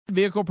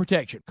vehicle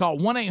protection. Call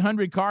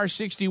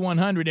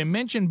 1-800-CAR-6100 and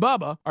mention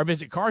Bubba or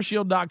visit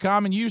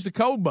carshield.com and use the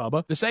code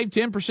Bubba to save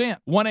 10%.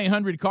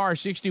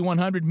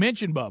 1-800-CAR-6100,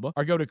 mention Bubba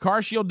or go to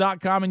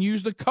carshield.com and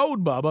use the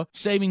code Bubba,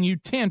 saving you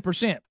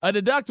 10%. A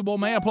deductible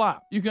may apply.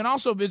 You can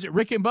also visit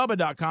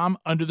rickandbubba.com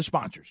under the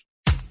sponsors.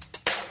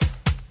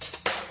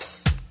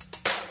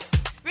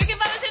 Rick and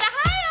Bubba's in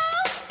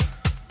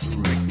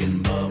Ohio! Rick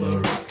and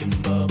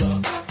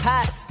Bubba.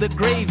 Pass the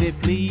gravy,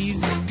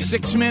 please.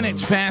 6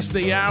 minutes past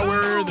the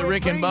hour, the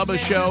Rick and Bubba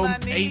Show.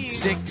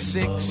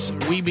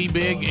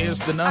 866-WE-BE-BIG is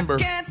the number.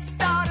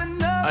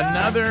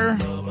 Another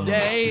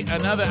day,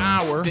 another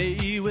hour, and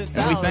we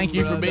thank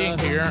you for being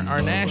here.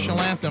 Our national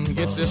anthem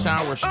gets this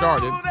hour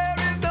started,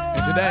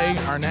 and today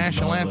our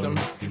national anthem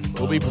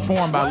will be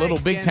performed by Little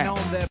Big Town.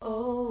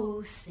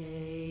 Oh,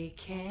 say,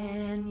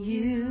 can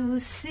you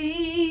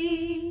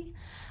see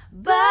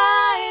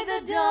by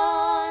the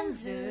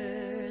dawn's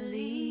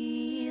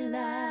early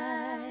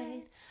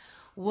light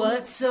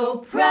what so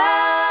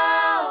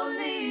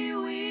proudly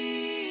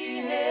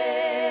we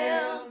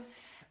hailed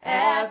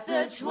at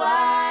the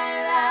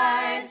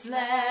twilight's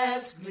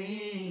last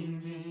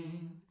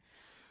gleaming,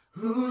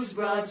 whose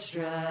broad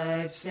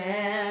stripes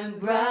and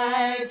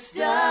bright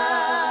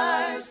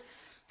stars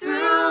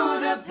through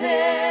the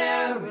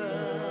perilous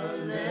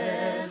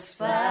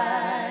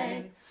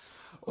fight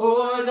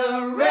o'er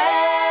the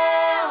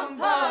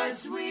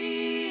ramparts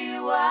we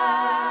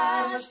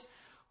watched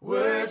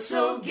were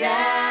so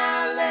gallantly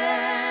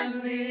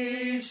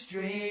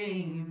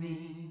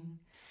streaming,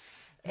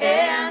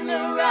 and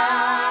the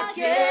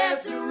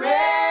rockets'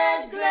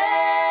 red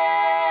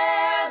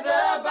glare,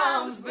 the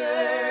bombs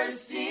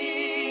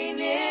bursting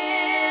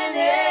in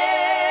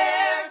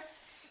air,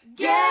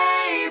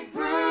 gave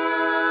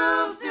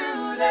proof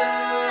through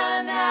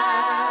the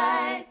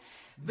night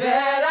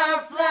that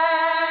our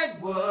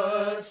flag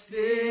was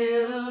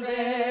still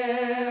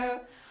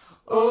there.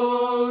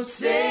 Oh,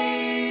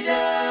 say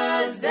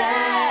does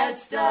that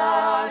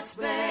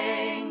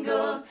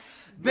star-spangled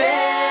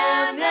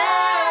banner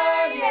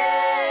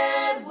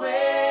yet wave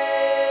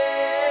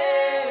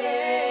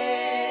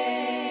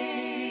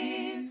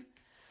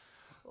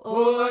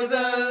o'er the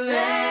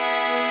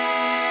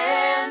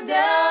land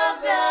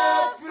of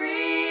the free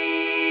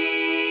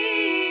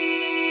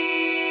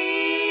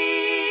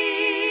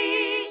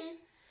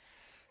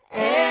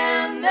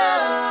and the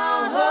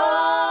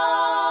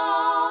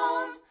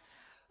home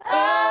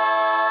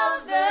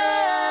of the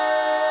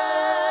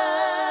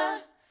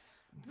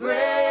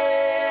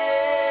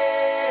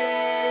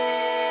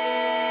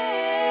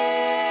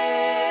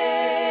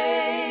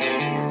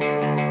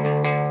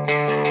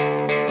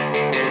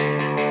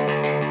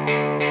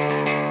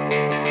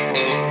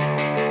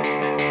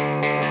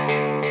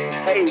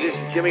Hey, this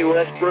is Jimmy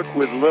Westbrook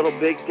with Little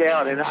Big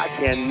Town, and I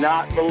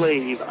cannot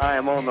believe I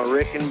am on the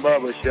Rick and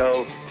Bubba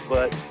Show,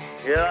 but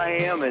here I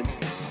am, and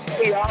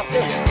hey, y'all.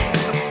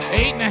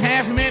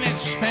 8.5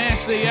 minutes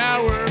past the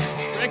hour.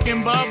 Rick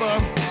and Bubba,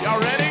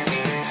 y'all ready?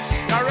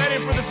 Y'all ready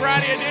for the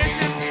Friday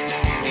edition?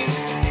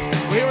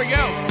 Well, here we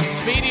go.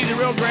 Speedy, the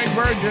real Greg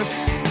Burgess.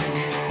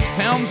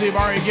 Helmsy have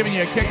already given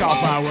you a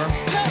kickoff hour.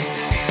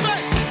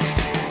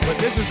 But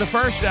this is the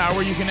first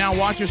hour. You can now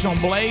watch us on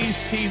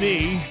Blaze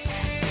TV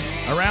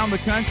around the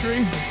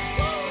country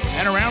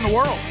and around the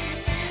world.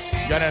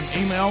 Got an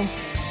email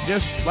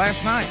just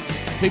last night.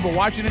 People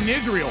watching in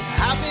Israel.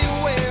 I've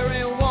been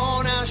wearing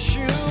worn-out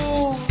shoes.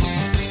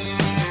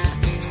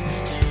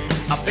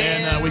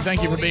 And we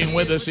thank you for being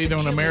with us either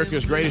on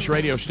America's greatest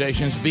radio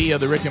stations via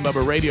the Rick and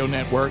Bubba Radio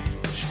Network,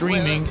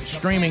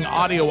 streaming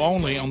audio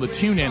only on the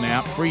TuneIn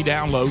app, free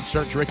download,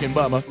 search Rick and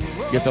Bubba,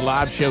 get the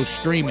live show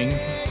streaming,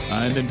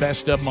 and then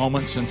best of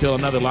moments until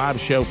another live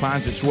show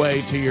finds its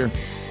way to your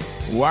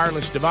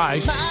wireless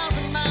device.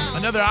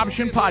 Another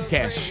option,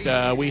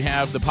 podcast. We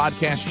have the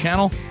podcast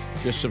channel.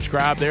 Just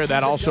subscribe there.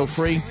 That also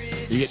free.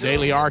 You get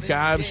daily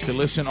archives to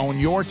listen on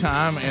your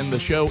time and the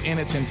show in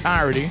its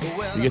entirety.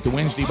 You get the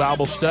Wednesday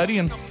Bible study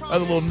and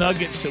other little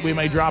nuggets that we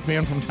may drop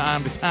in from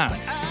time to time.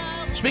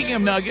 Speaking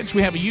of nuggets,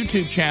 we have a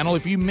YouTube channel.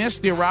 If you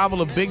missed the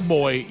arrival of Big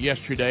Boy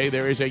yesterday,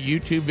 there is a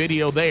YouTube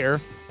video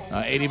there.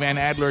 Eddie Van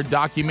Adler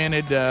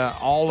documented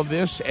all of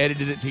this,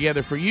 edited it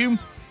together for you.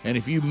 And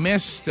if you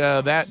missed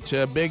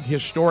that big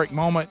historic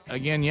moment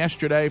again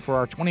yesterday for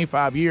our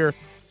 25-year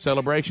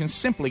celebration,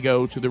 simply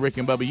go to the Rick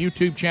and Bubba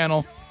YouTube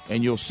channel,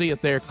 and you'll see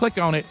it there. Click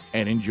on it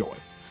and enjoy.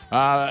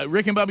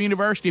 Rick and Bubba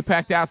University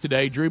packed out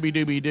today. Drooby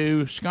Dooby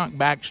Doo, Skunk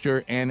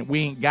Baxter, and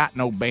We Ain't Got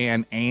No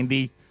Band,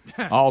 Andy,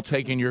 all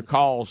taking your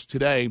calls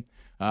today,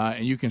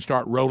 and you can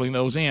start rolling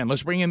those in.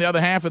 Let's bring in the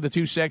other half of the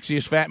two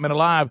sexiest fat men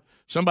alive.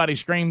 Somebody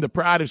screamed the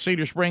pride of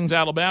Cedar Springs,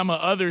 Alabama.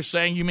 Others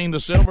saying, you mean the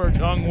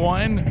silver-tongued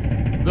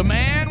one? The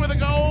man with a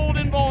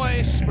golden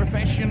voice,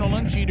 professional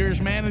lunch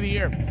eaters, man of the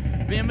year.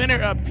 The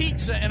inventor of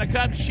pizza in a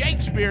cup,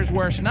 Shakespeare's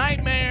worst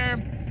nightmare,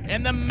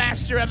 and the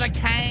master of the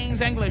King's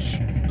English.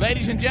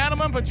 Ladies and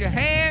gentlemen, put your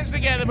hands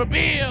together for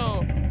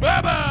Bill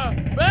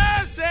Bubba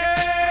Bussey!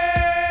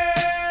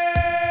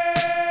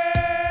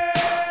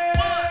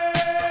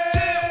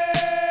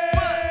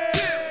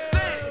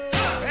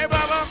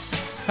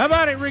 How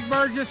about it, Rick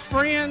Burgess?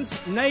 Friends,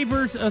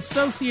 neighbors,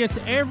 associates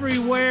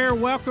everywhere,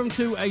 welcome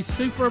to a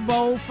Super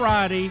Bowl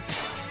Friday.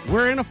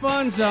 We're in a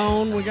fun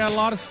zone. We got a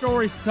lot of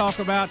stories to talk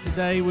about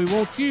today. We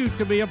want you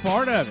to be a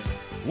part of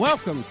it.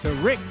 Welcome to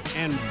Rick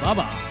and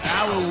Bubba.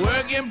 I was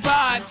working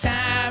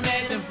part-time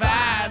at the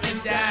 5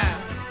 and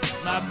dime.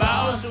 My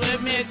boss with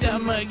Mr.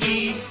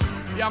 McGee.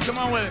 Y'all come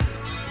on with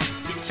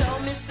it. He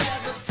told me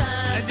several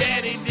times.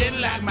 Daddy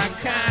didn't like my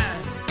kind.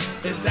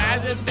 His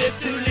eyes a bit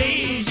too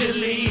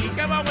leisurely.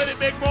 Come on with it,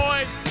 big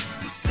boy.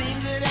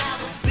 Seemed that I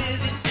was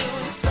busy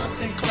doing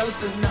something close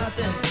to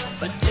nothing.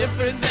 But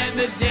different than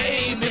the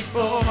day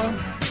before.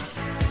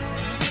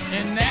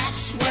 And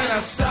that's when I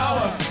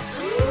saw her.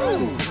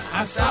 Ooh,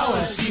 I saw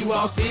her. She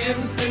walked in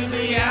through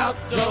the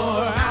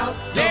outdoor.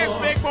 Dance,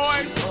 big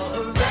boy.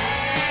 A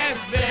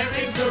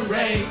Raspberry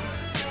beret.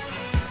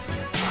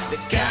 The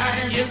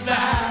kind you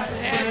buy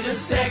at the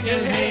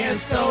second-hand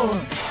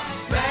store.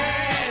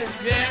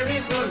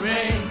 Raspberry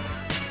beret.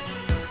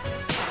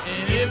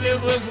 And if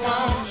it was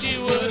warm, she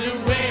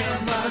wouldn't wear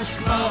much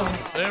more.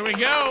 There we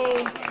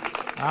go.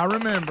 I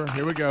remember.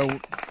 Here we go.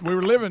 We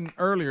were living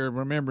earlier,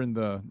 remembering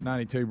the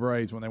 '92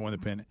 Braves when they won the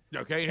pennant.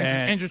 Okay,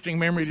 And interesting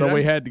memory. So today.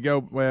 we had to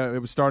go. Well, it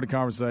was start a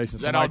conversation.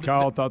 Somebody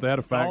called, thought they had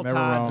a fact, all never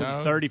tied wrong.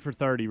 to 30 for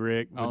 30,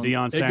 Rick, with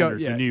Deion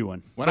Sanders, the new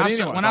one. When But I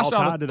saw, anyway, when, it's I all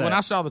saw tied the, to when that.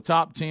 I saw the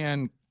top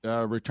 10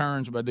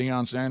 returns by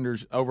Deion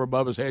Sanders over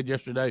above his head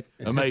yesterday,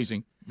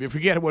 amazing. You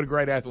forget what a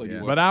great athlete he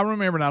was. But I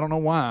remember, and I don't know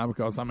why,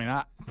 because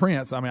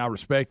Prince. I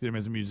respected him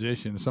as a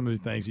musician. Some of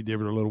the things he did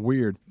were a little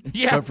weird.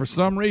 Yeah. But for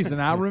some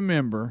reason, I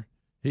remember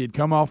he had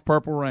come off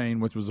Purple Rain,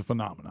 which was a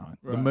phenomenon.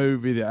 Right. The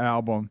movie, the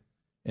album.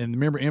 And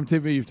remember,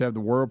 MTV used to have the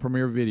world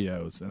premiere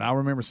videos. And I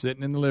remember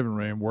sitting in the living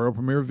room, world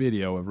premiere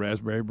video of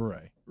Raspberry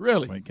Beret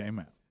Really? when it came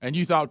out. And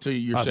you thought to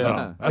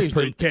yourself, That's a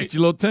pretty catchy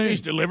little tune. He's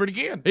delivered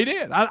again. He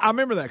did. I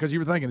remember that because you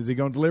were thinking, is he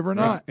going to deliver or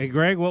not? Hey,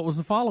 Greg, what was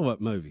the follow-up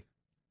movie?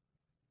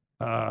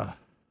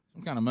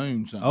 Some kind of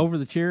moon something. Over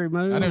the Cherry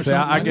Moon? I never See,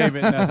 saw I that. gave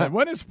it nothing.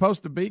 Wasn't it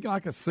supposed to be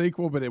like a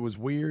sequel, but it was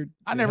weird?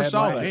 I It never had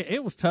saw like that.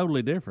 It was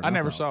totally different. I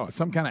never thought. saw it.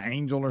 some kind of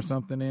angel or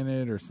something in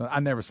it, or something. I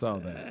never saw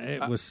that.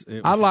 It was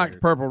I liked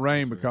weird. Purple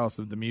Rain because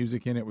of the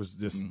music in it was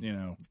just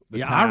the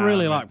Yeah, time. I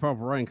really like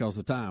Purple Rain because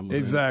the time was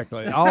in it.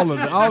 exactly all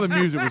the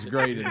music was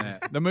great in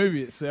that. The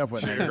movie itself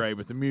wasn't that great,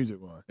 but the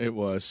music was. It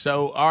was.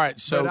 So, all right.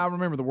 So, But I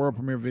remember the world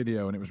premiere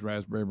video, and it was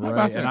Raspberry about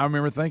Beret, that? and I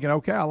remember thinking,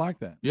 okay, I like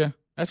that. yeah,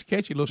 that's a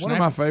catchy little One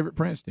snappy. of my favorite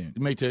Prince tunes.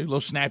 Me too. A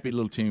little snappy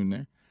little tune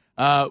there.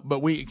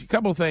 But a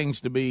couple of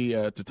things to be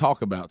to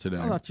talk about today.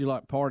 I thought you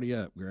liked Party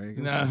Up, Greg.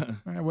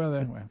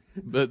 Well,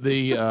 But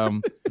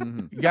the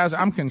guys,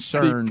 I'm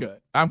concerned. Deep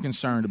cut. I'm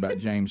concerned about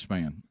James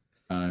Spann.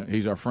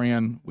 He's our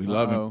friend. We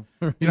love him.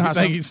 you You know how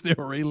think some- he's still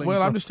reeling? Well,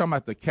 from- I'm just talking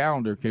about the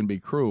calendar can be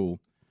cruel.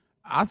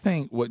 I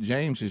think what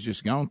James has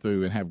just gone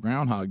through and have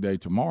Groundhog Day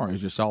tomorrow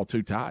is just all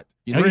too tight.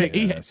 You know, Rick,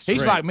 he's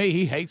Rick. like me.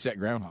 He hates that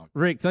groundhog.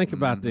 Rick, think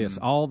about this.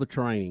 All the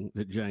training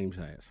that James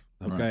has,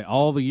 okay?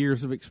 All the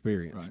years of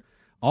experience. Right.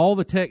 All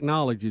the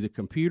technology, the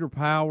computer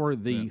power,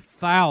 the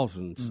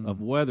thousands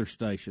of weather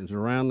stations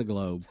around the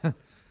globe,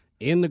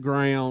 in the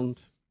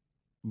ground,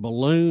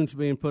 balloons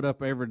being put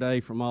up every day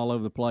from all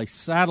over the place,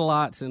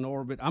 satellites in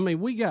orbit. I mean,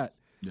 we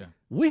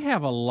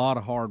have a lot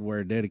of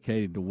hardware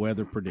dedicated to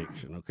weather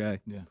prediction, okay?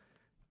 Yeah.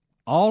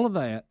 All of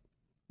that,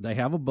 they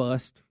have a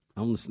bust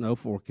on the snow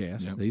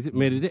forecast. Yep. He's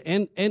admitted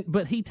it,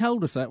 but he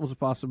told us that was a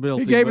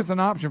possibility. he gave but- us an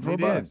option for a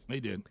bus. He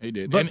did.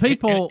 But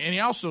people- and he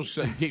also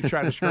keeps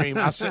trying to scream.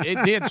 I said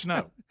it did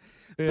snow.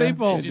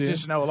 people It did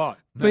snow a lot.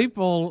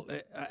 People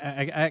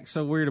act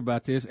so weird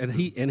about this, and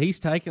he's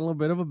taking a little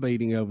bit of a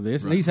beating over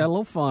this, and he's had a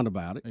little fun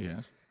about it.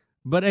 Yes.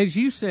 But as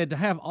you said, to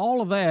have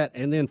all of that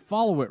and then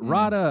follow it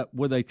right up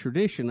with a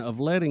tradition of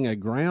letting a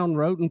ground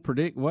rodent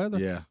predict weather.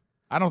 Yeah.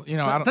 I don't. You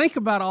know. I don't. Think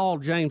about all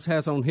James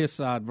has on his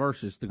side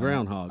versus the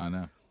groundhog. I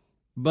know.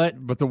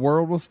 But But the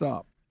world will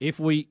stop. if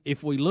we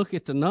look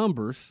at the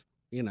numbers,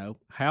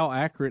 how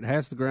accurate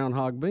has the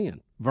groundhog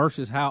been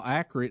versus how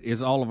accurate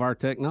is all of our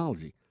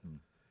technology?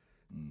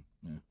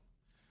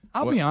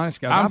 I'll be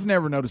honest, guys. I've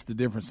never noticed the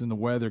difference in the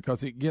weather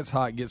because it gets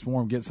hot, gets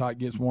warm, gets hot,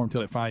 gets warm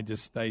until it finally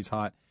just stays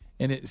hot.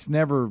 And it's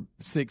never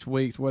 6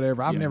 weeks,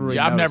 whatever. I've never really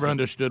I've noticed never it.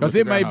 understood Because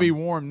what it the may groundhog- be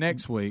warm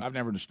next week. I've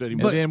never understood him.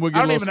 And then we'll get I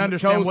a don't little even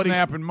understand cold what he's.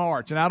 snap in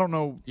March, and I don't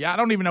know. Yeah, I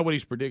don't even know what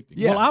he's predicting.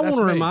 Yeah, well, I that's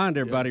want to me. remind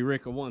everybody,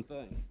 Rick, of one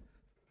thing.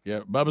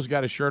 Yeah, Bubba's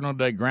got his shirt on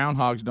today.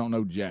 Groundhogs don't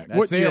know jack.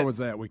 What year was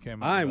that we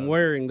came up I'm with?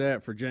 wearing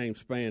that for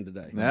James Spann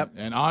today. Yep.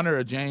 In honor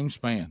of James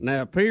Spann. Now,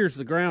 it appears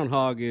the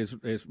groundhog is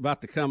about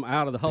to come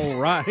out of the hole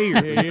right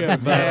here.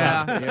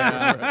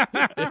 Yeah.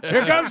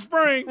 Here comes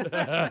spring.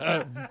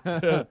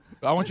 I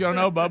want you to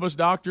know Bubba's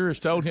doctor has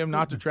told him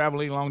not to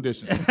travel any long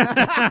distance.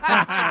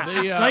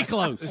 Stay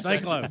close. Stay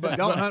close.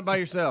 Don't hunt by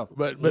yourself.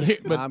 But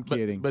I'm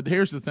kidding. But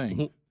here's the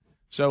thing.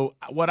 So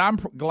what I'm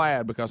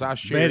glad because I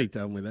share. Betty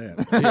told me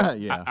that.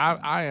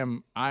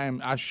 Yeah.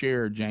 I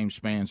share James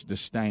Spann's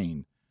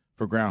disdain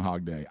for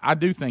Groundhog Day. I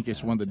do think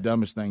it's one of the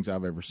dumbest things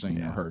I've ever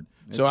seen or heard.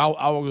 So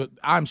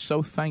I'm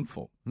so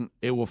thankful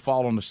it will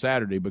fall on a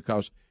Saturday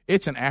because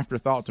it's an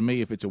afterthought to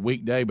me if it's a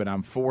weekday, but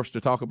I'm forced to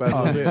talk about it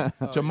a little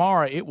bit.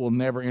 Tomorrow, it will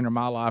never enter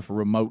my life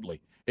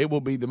remotely. It will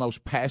be the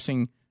most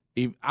passing.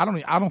 I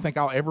don't think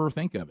I'll ever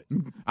think of it.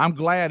 I'm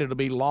glad it'll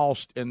be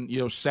lost in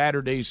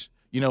Saturday's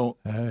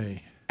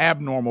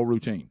abnormal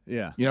routine.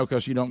 Yeah.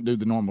 Because you don't do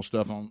the normal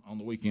stuff on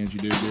the weekends you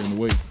do during the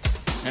week.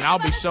 And I'll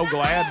be so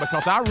glad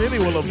because I really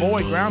will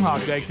avoid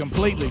Groundhog Day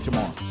completely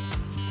tomorrow.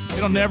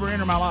 It'll never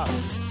enter my life.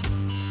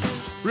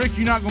 Rick,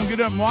 you're not going to get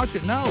up and watch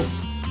it? No.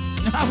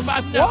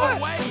 No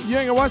way. You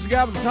ain't going to watch the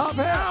guy with the top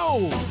hat?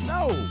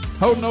 No.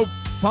 Holding no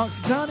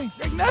Punxsutawney?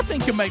 Greg, nothing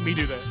can make me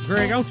do that.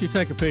 Greg, why don't you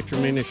take a picture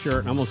of me in this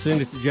shirt? I'm going to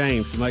send it to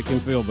James to make him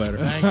feel better.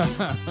 Thank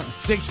you.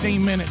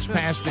 16 minutes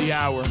past the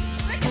hour.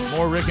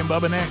 More Rick and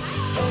Bubba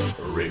next.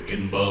 Rick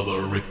and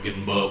Bubba, Rick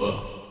and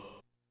Bubba.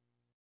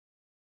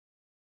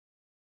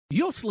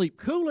 You'll sleep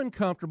cool and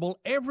comfortable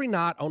every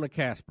night on a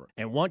Casper.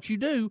 And once you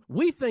do,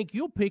 we think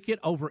you'll pick it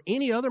over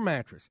any other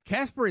mattress.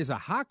 Casper is a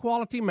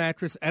high-quality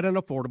mattress at an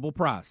affordable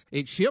price.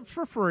 It ships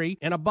for free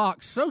in a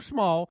box so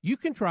small you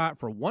can try it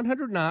for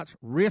 100 nights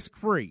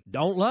risk-free.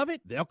 Don't love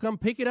it? They'll come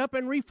pick it up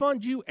and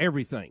refund you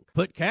everything.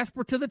 Put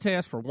Casper to the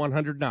test for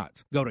 100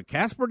 nights. Go to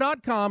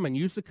Casper.com and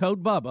use the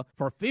code BUBBA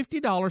for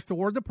 $50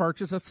 toward the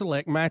purchase of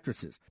select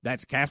mattresses.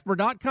 That's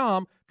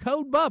Casper.com,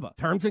 code BUBBA.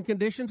 Terms and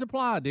conditions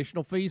apply.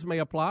 Additional fees may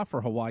apply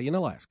for Hawaii and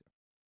Alaska.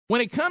 When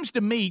it comes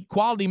to meat,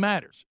 quality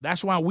matters.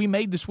 That's why we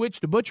made the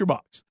switch to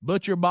ButcherBox.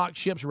 ButcherBox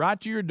ships right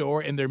to your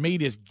door, and their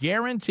meat is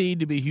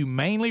guaranteed to be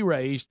humanely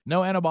raised,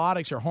 no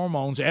antibiotics or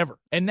hormones ever.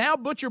 And now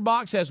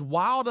ButcherBox has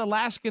wild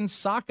Alaskan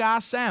sockeye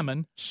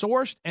salmon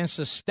sourced and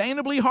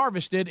sustainably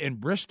harvested in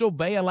Bristol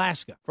Bay,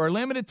 Alaska. For a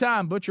limited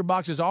time,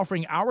 ButcherBox is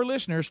offering our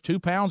listeners 2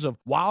 pounds of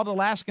wild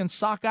Alaskan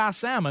sockeye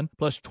salmon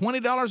plus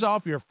 $20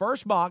 off your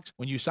first box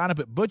when you sign up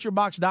at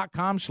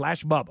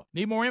butcherbox.com/Bubba.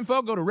 Need more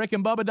info? Go to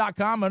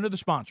rickandbubba.com under the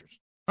sponsors.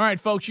 All right,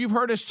 folks, you've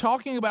heard us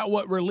talking about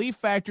what Relief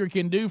Factor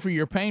can do for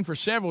your pain for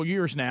several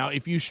years now.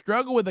 If you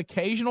struggle with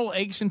occasional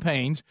aches and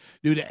pains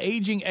due to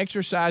aging,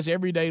 exercise,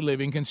 everyday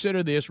living,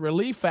 consider this.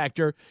 Relief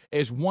Factor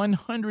is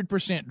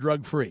 100%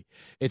 drug-free.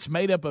 It's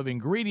made up of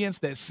ingredients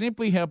that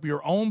simply help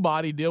your own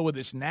body deal with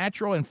its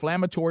natural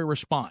inflammatory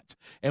response.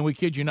 And we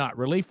kid you not,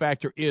 Relief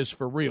Factor is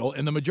for real.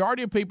 And the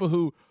majority of people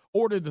who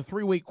ordered the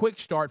 3-week quick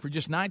start for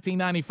just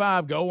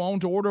 $19.95 go on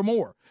to order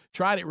more.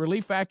 Try it at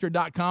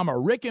ReliefFactor.com or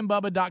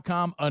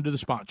rickandbubba.com under the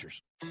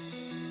sponsors.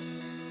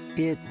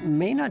 It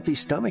may not be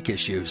stomach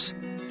issues.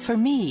 For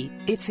me,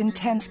 it's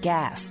intense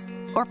gas,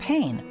 or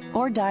pain,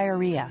 or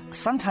diarrhea,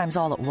 sometimes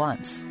all at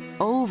once,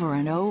 over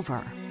and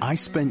over. I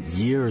spent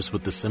years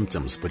with the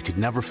symptoms but could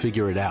never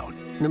figure it out.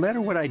 No matter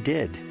what I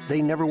did,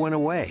 they never went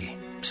away.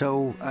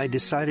 So I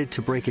decided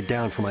to break it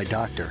down for my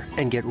doctor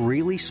and get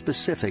really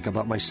specific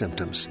about my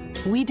symptoms.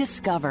 We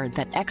discovered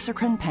that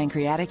exocrine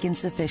pancreatic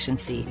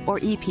insufficiency, or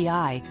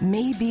EPI,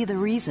 may be the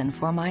reason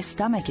for my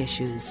stomach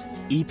issues.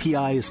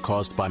 EPI is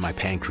caused by my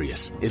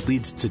pancreas. It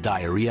leads to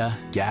diarrhea,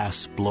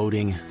 gas,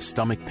 bloating,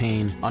 stomach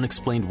pain,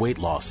 unexplained weight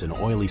loss, and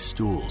oily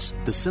stools.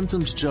 The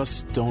symptoms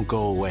just don't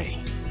go away.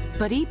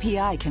 But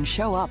EPI can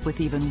show up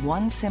with even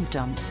one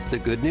symptom. The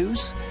good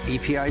news?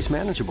 EPI is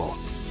manageable.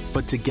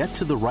 But to get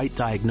to the right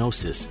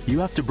diagnosis, you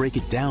have to break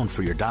it down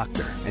for your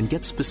doctor and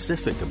get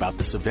specific about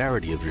the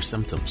severity of your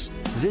symptoms.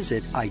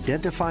 Visit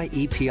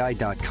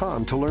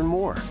identifyepi.com to learn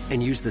more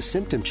and use the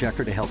symptom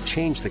checker to help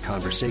change the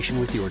conversation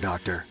with your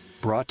doctor.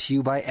 Brought to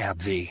you by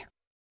AbbVie.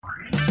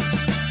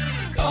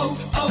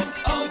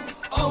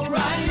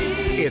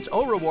 O'Reilly. It's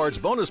O-Rewards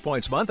Bonus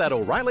Points Month at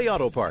O'Reilly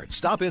Auto Parts.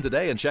 Stop in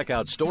today and check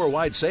out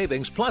store-wide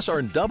savings, plus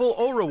earn double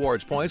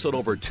O-Rewards points on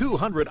over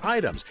 200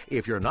 items.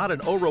 If you're not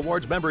an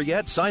O-Rewards member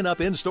yet, sign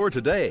up in-store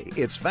today.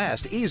 It's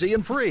fast, easy,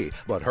 and free.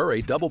 But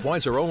hurry, double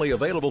points are only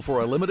available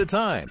for a limited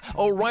time.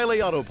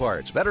 O'Reilly Auto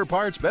Parts. Better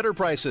parts, better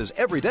prices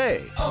every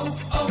day.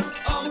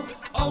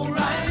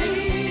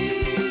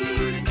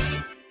 O'Reilly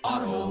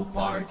Auto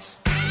Parts.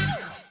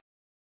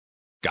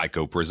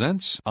 Geico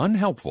presents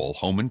Unhelpful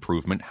Home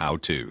Improvement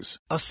How-Tos.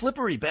 A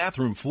slippery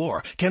bathroom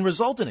floor can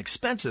result in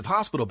expensive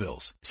hospital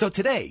bills. So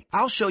today,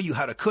 I'll show you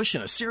how to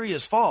cushion a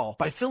serious fall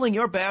by filling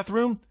your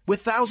bathroom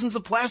with thousands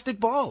of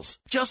plastic balls.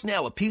 Just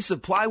nail a piece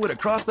of plywood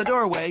across the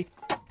doorway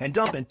and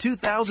dump in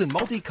 2,000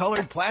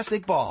 multicolored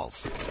plastic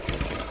balls.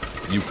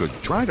 You could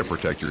try to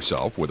protect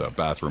yourself with a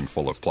bathroom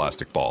full of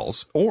plastic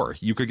balls, or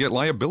you could get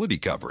liability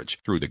coverage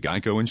through the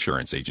Geico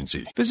Insurance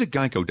Agency. Visit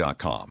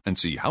geico.com and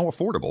see how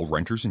affordable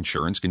renter's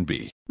insurance can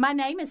be. My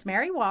name is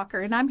Mary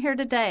Walker, and I'm here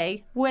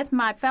today with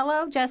my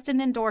fellow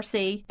Justin and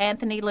Dorsey,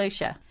 Anthony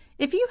Lucia.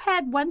 If you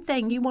had one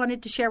thing you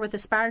wanted to share with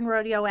aspiring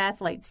rodeo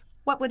athletes,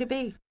 what would it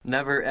be?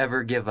 Never,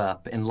 ever give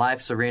up. In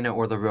life's arena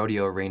or the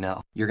rodeo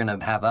arena, you're going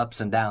to have ups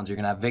and downs. You're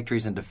going to have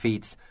victories and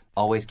defeats.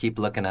 Always keep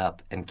looking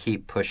up and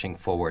keep pushing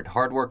forward.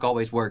 Hard work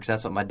always works.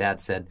 That's what my dad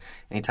said.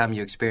 Anytime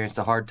you experience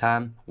a hard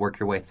time, work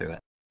your way through it.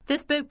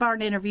 This Boot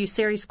Barn interview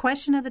series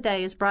question of the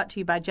day is brought to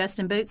you by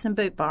Justin Boots and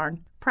Boot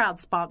Barn, proud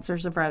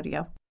sponsors of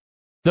rodeo.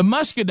 The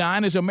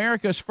muscadine is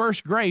America's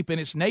first grape, and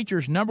it's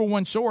nature's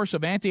 #1 source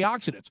of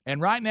antioxidants.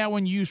 And right now,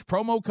 when you use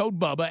promo code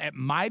Bubba at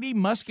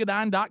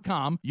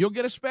MightyMuscadine.com, you'll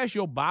get a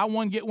special buy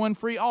one, get one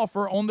free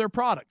offer on their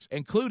products,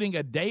 including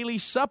a daily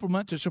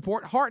supplement to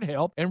support heart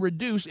health and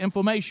reduce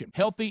inflammation.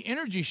 Healthy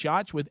energy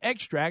shots with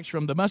extracts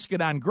from the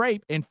muscadine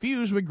grape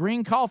infused with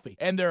green coffee,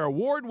 and their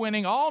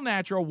award-winning,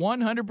 all-natural,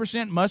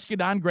 100%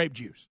 muscadine grape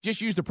juice.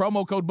 Just use the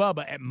promo code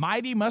Bubba at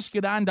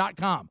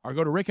MightyMuscadine.com or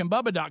go to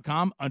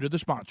RickandBubba.com under the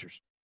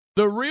sponsors.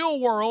 The real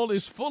world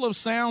is full of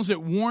sounds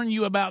that warn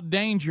you about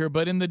danger,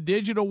 but in the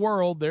digital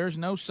world, there's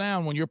no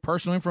sound when your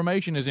personal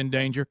information is in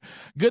danger.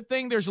 Good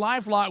thing there's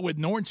LifeLock with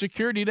Norton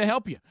Security to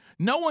help you.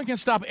 No one can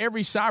stop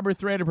every cyber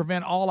threat or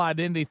prevent all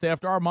identity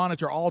theft or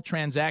monitor all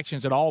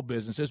transactions at all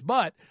businesses,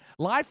 but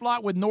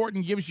LifeLock with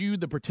Norton gives you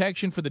the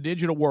protection for the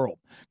digital world.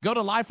 Go to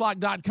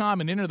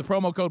LifeLock.com and enter the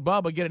promo code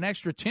Bubba. Get an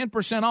extra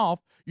 10% off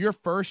your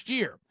first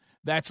year.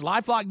 That's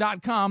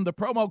LifeLock.com. The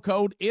promo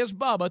code is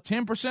Bubba,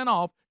 10%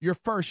 off your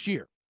first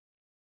year.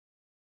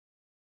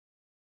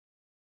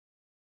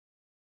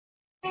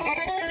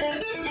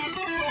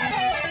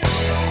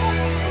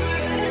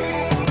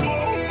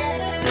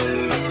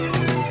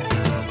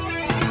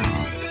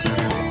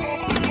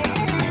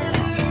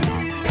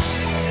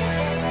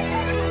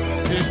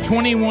 It is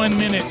 21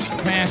 minutes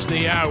past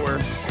the hour.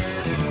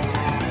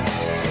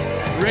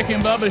 Rick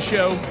and Bubba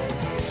Show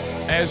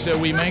as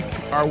we make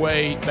our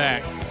way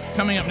back.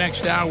 Coming up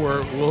next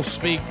hour, we'll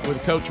speak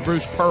with Coach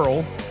Bruce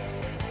Pearl,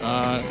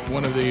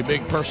 one of the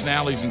big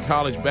personalities in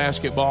college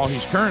basketball.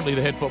 He's currently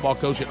the head football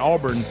coach at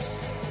Auburn,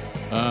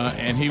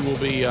 and he will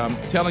be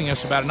telling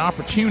us about an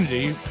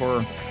opportunity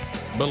for,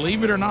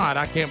 believe it or not,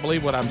 I can't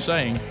believe what I'm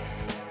saying,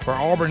 for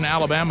Auburn,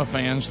 Alabama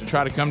fans to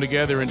try to come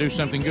together and do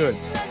something good.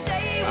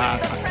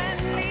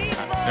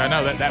 I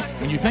know that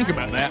when you think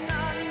about that.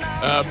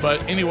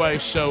 But anyway,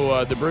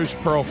 so the Bruce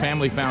Pearl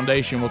Family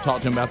Foundation, we'll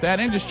talk to him about that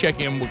and just check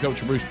in with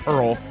Coach Bruce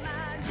Pearl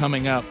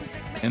coming up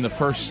in the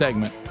first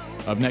segment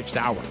of next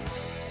hour.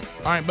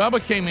 All right,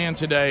 Bubba came in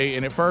today,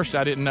 and at first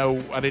I didn't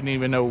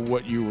even know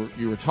what you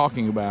were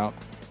talking about.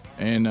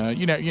 And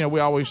you know, we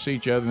always see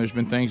each other, and there's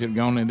been things that have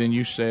gone. And then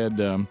you said,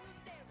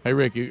 "Hey,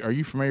 Rick, are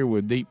you familiar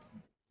with deep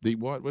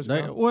what? What's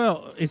it called?"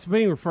 Well, it's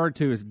being referred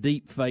to as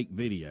deep fake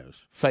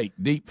videos.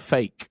 Deep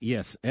fake.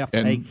 Yes,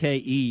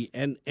 F-A-K-E,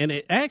 and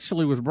it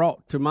actually was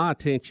brought to my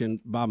attention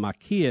by my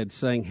kids,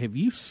 saying, "Have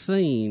you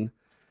seen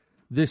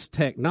this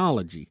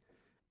technology?"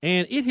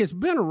 And it has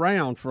been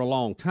around for a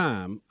long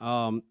time.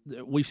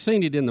 We've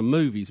seen it in the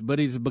movies, but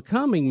it's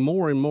becoming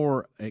more and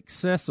more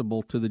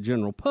accessible to the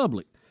general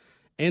public.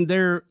 And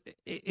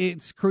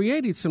it's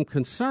created some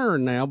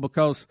concern now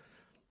because,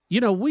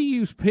 you know, we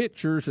use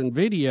pictures and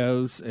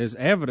videos as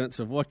evidence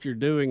of what you're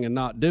doing and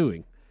not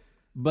doing.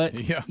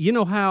 But you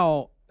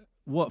know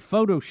what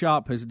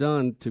Photoshop has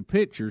done to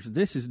pictures,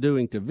 this is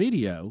doing to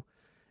video.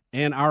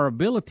 And our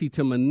ability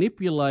to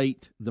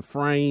manipulate the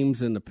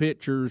frames and the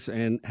pictures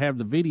and have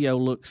the video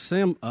look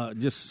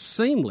just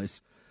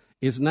seamless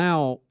is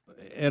now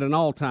at an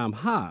all-time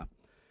high.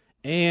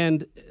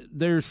 And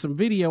there's some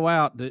video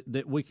out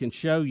that we can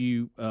show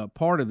you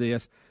part of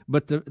this.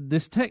 But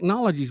this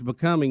technology is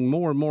becoming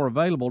more and more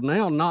available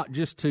now, not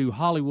just to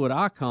Hollywood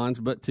icons,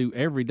 but to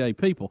everyday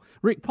people.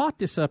 Rick, pot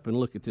this up and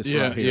look at this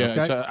right here.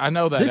 Yeah, okay? I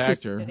know that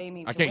actor.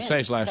 I can't say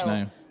his last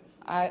name.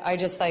 I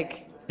just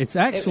like... It's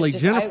actually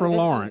Jennifer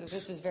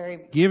Lawrence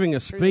giving a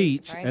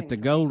speech at the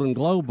Golden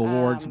Globe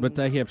Awards, but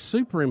they have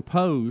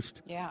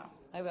superimposed. Yeah,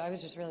 I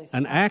was just really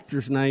surprised. An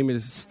actor's name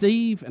is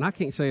Steve, and I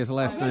can't say his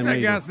last name either.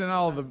 That guy's in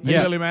all the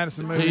Billy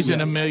Madison movies. He's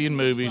in a million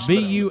movies.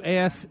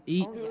 B-U-S-C-E-M-I.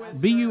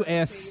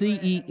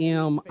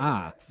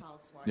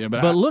 Yeah,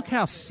 but look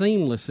how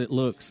seamless it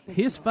looks.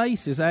 His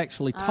face is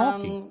actually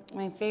talking.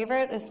 My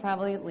favorite is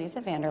probably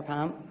Lisa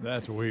Vanderpump.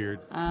 That's weird.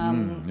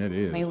 It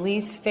is. My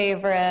least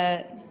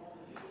favorite...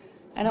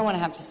 I don't want to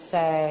have to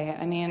say.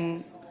 I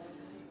mean,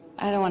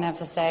 I don't want to have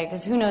to say,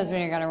 because who knows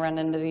when you're going to run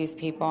into these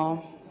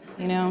people,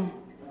 you know?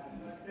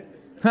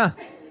 Huh.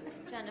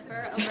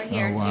 Jennifer, over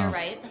here to your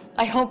right.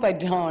 I hope I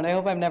don't. I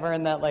hope I'm never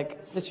in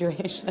that,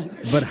 situation.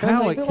 But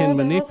how it can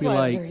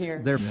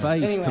manipulate their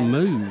face to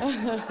move.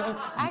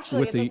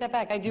 Actually, I take that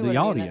back. I do want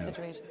to be in that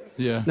situation.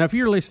 Yeah. Now, if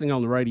you're listening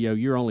on the radio,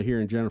 you're only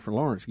hearing Jennifer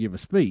Lawrence give a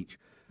speech.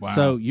 Wow.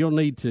 So you'll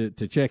need to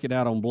check it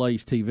out on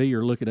Blaze TV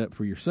or look it up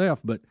for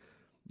yourself. But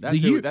That's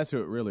who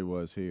it really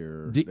was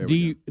here. Do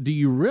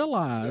you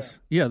realize?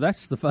 Yeah,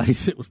 that's the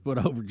face that was put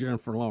over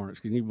Jennifer Lawrence.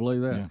 Can you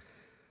believe that? Yeah.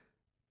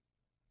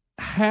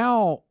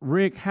 How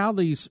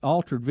these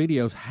altered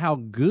videos, how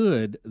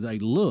good they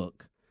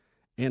look,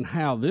 and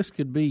how this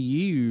could be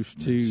used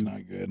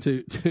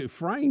to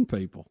frame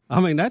people.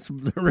 I mean, that's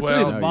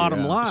really the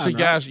bottom line. See,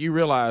 guys, you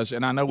realize,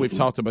 and I know we've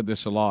talked about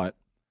this a lot.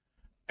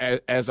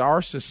 As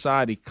our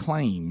society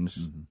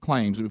claims,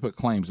 we put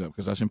claims up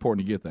because that's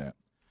important to get that.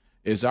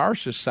 As our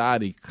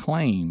society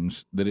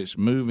claims that it's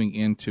moving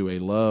into a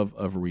love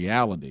of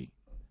reality,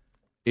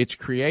 it's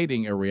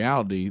creating a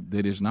reality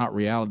that is not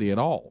reality at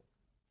all.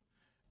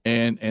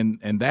 And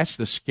that's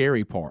the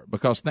scary part,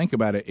 because think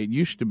about it. It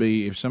used to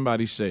be if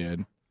somebody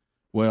said,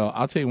 Well,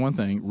 I'll tell you one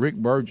thing. Rick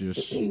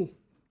Burgess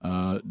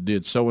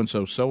did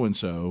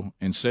so-and-so,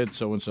 and said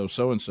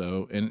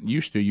so-and-so, and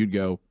used to you'd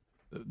go,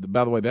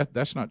 by the way,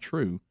 that's not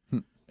true.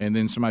 And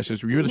then somebody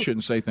says, well, you really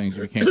shouldn't say things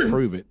if you can't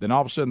prove it. Then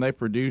all of a sudden they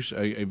produce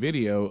a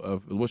video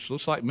of which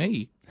looks like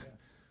me,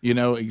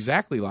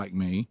 exactly like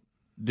me,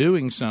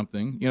 doing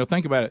something.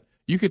 Think about it.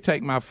 You could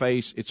take my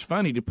face. It's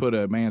funny to put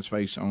a man's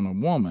face on a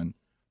woman,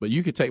 but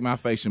you could take my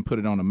face and put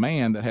it on a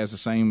man that has the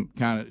same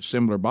kind of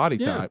similar body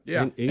type.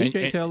 Yeah. And you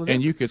can't tell the difference.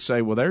 And you could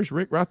say, well, there's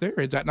Rick right there.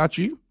 Is that not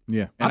you?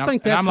 Yeah. And I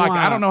think that's I'm like,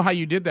 why I don't know how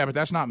you did that, but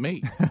that's not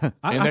me.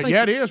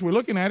 It is. We're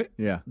looking at it.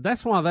 Yeah.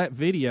 That's why that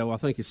video, I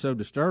think, is so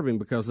disturbing,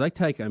 because they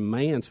take a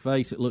man's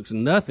face that looks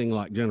nothing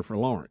like Jennifer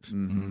Lawrence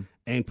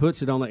and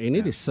puts it on there, and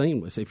it is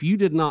seamless. If you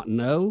did not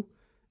know,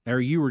 or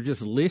you were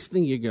just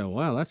listening, you go,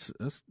 wow, that's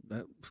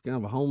kind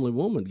of a homely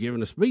woman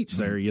giving a speech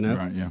there,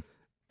 Right, yeah.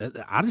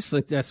 I just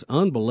think that's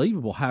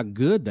unbelievable how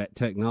good that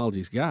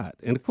technology's got.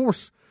 And, of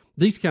course,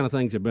 these kind of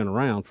things have been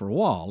around for a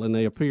while, and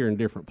they appear in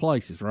different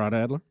places, right,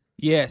 Adler?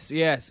 Yes.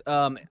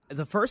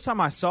 The first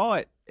time I saw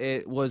it,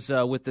 it was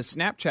with the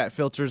Snapchat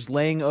filters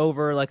laying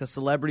over like a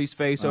celebrity's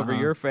face over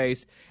your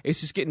face.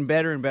 It's just getting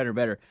better and better and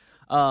better.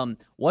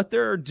 What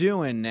they're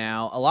doing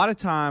now, a lot of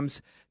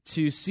times,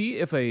 to see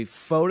if a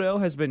photo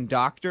has been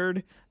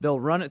doctored, they'll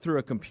run it through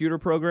a computer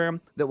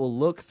program that will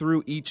look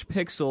through each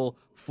pixel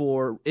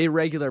for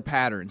irregular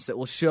patterns that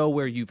will show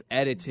where you've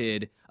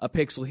edited a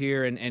pixel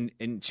here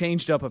and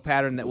changed up a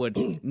pattern that would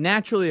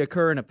naturally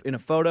occur in a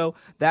photo.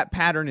 That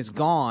pattern is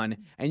gone,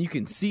 and you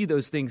can see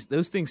those things.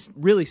 Those things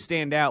really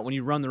stand out when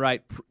you run the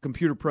right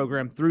computer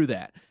program through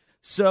that.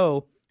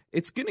 So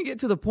it's going to get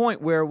to the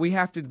point where we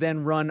have to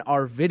then run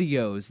our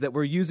videos that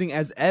we're using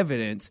as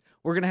evidence.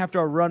 We're going to have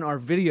to run our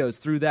videos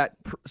through that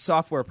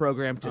software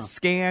program to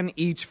scan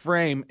each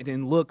frame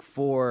and look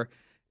for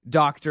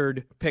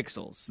doctored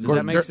pixels. Does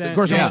that make sense? Of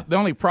course, the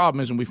only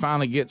problem is when we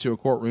finally get to a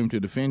courtroom to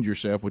defend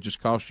yourself, which has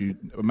cost you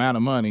an amount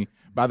of money,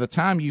 by the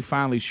time you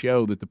finally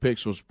show that the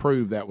pixels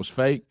prove that was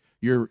fake,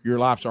 your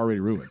life's already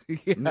ruined.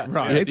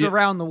 Right. It's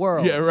around the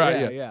world. Yeah,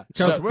 right. Yeah.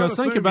 Because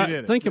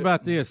think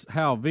about this,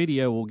 how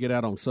video will get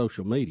out on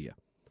social media.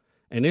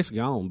 And it's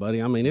gone,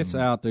 buddy. I mean, it's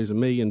out. There's 1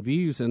 million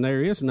views, and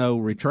there is no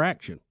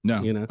retraction.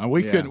 No,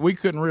 we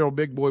couldn't reel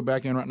Big Boy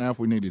back in right now if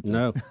we needed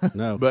to.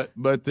 No. But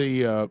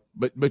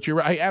you're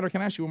right. Hey, Adler,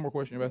 can I ask you one more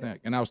question about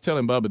that? And I was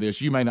telling Bubba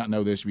this. You may not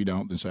know this. If you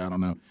don't, then say I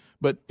don't know.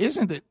 But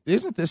isn't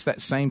this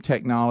that same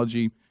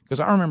technology? Because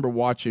I remember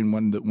watching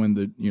when the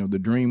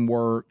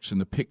DreamWorks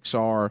and the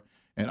Pixar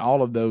and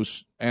all of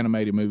those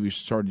animated movies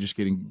started just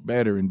getting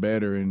better and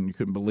better, and you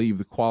couldn't believe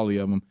the quality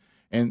of them.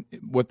 And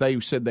what they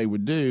said they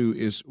would do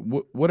is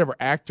whatever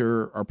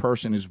actor or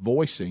person is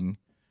voicing,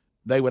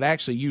 they would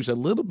actually use a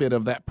little bit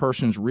of that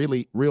person's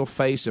real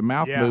face and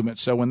mouth movement.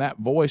 So when that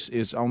voice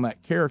is on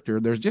that character,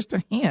 there's just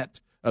a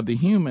hint of the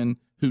human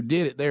who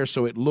did it there,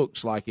 so it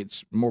looks like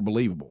it's more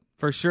believable.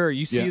 For sure.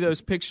 You see those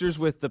pictures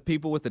with the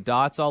people with the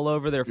dots all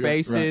over their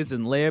faces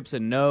and lips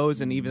and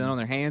nose and even on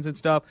their hands and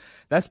stuff.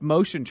 That's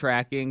motion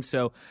tracking.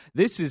 So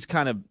this is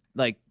kind of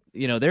like,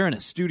 they're in a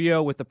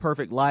studio with the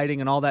perfect lighting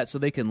and all that, so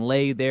they can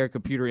lay their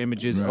computer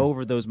images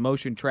over those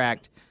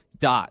motion-tracked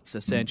dots,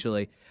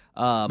 essentially.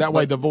 That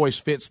way the voice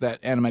fits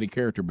that animated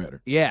character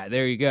better. Yeah,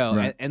 there you go.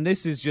 Right. And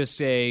this is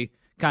just a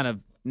kind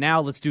of,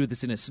 now let's do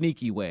this in a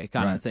sneaky way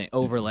kind of thing,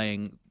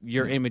 overlaying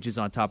your images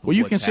on top of Well,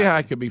 you can see how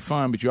it could be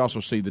fun, but you also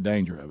see the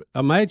danger of it.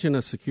 Imagine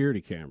a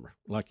security camera,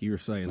 like you were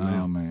saying.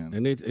 Oh, man.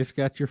 And it's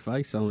got your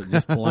face on it,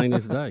 just plain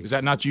as day. Is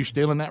that not you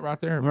stealing that right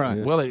there? Right.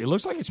 Yeah. Well, it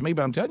looks like it's me,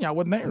 but I'm telling you, I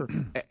wasn't there.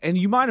 And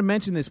you might have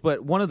mentioned this,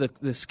 but one of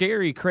the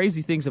scary,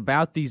 crazy things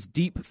about these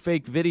deep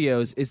fake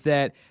videos is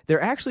that they're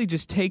actually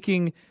just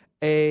taking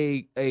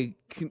a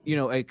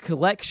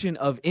collection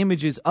of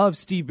images of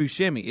Steve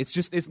Buscemi.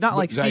 It's not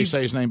like Steve. Is that you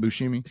say his name,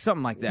 Buscemi?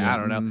 Something like that. Yeah. I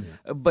don't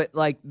know. But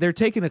like they're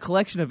taking a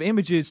collection of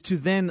images to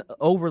then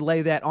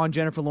overlay that on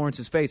Jennifer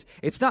Lawrence's face.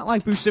 It's not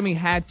like Buscemi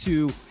had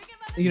to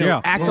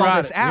act all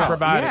this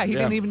out. He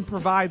didn't even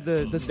provide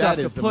the stuff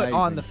to put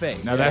on the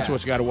face. Now that's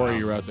what's got to worry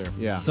you right there.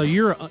 Yeah. So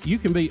you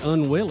can be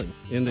unwilling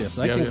in this.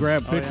 They can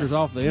grab pictures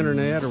off the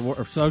internet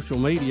or social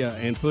media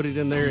and put it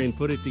in there and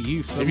put it to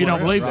use somewhere. If you don't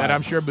believe that,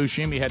 I'm sure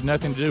Buscemi had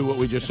nothing to do with what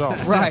we just saw.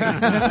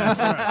 Right.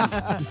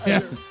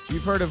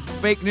 You've heard of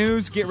fake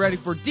news. Get ready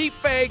for deep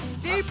fake.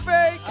 Deep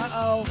fake.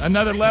 Uh-oh.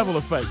 Another level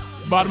of fake.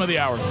 Bottom of the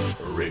hour.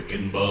 Rick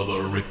and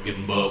Bubba, Rick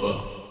and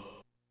Bubba.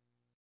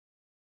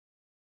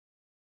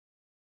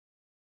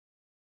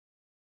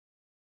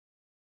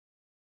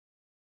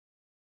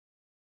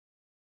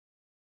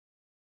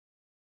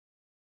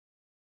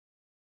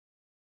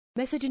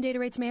 Message and data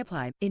rates may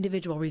apply.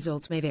 Individual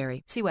results may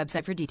vary. See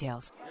website for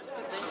details.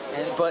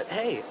 But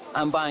hey,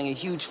 I'm buying a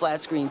huge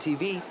flat screen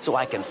TV so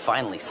I can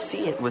finally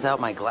see it without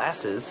my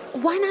glasses.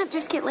 Why not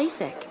just get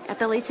LASIK at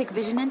the LASIK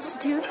Vision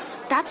Institute?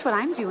 That's what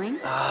I'm doing.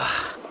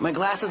 My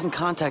glasses and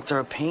contacts are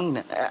a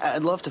pain.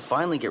 I'd love to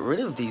finally get rid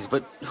of these,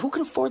 but who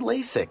can afford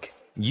LASIK?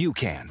 You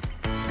can.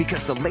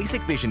 Because the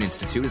LASIK Vision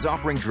Institute is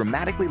offering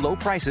dramatically low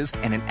prices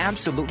and an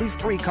absolutely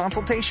free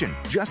consultation.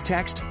 Just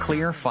text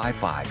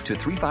CLEAR55 to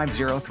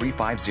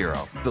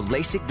 350350. The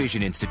LASIK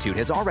Vision Institute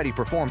has already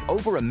performed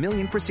over 1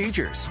 million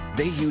procedures.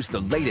 They use the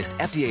latest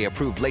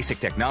FDA-approved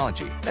LASIK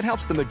technology that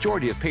helps the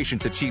majority of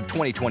patients achieve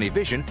 20/20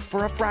 vision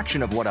for a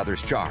fraction of what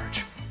others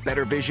charge.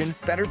 Better vision,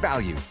 better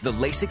value. The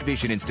LASIK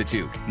Vision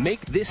Institute.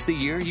 Make this the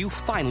year you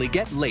finally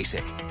get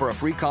LASIK. For a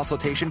free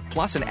consultation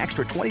plus an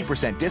extra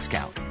 20%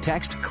 discount,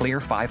 text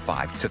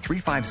CLEAR55 to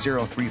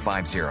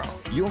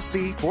 350350. You'll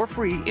see for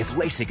free if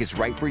LASIK is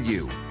right for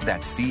you.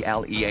 That's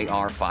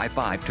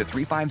CLEAR55 to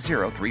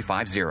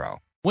 350350.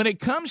 When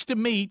it comes to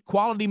meat,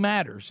 quality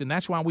matters, and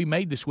that's why we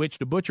made the switch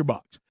to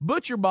ButcherBox.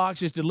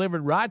 ButcherBox is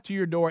delivered right to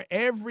your door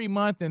every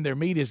month, and their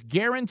meat is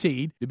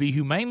guaranteed to be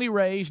humanely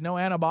raised, no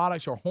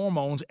antibiotics or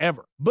hormones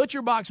ever.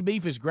 ButcherBox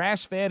beef is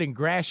grass-fed and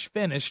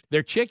grass-finished.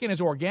 Their chicken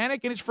is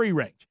organic and it's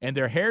free-range, and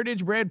their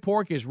heritage-bred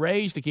pork is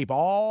raised to keep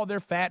all their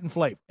fat and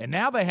flavor. And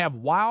now they have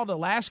wild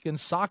Alaskan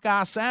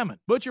sockeye salmon.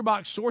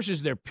 ButcherBox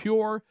sources their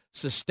pure,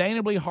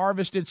 sustainably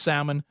harvested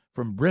salmon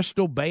from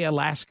Bristol Bay,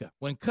 Alaska,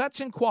 when cuts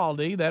and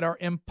quality that are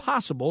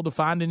impossible to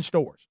find in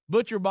stores.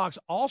 ButcherBox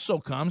also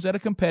comes at a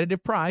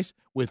competitive price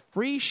with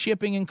free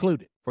shipping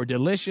included. For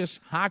delicious,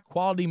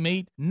 high-quality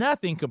meat,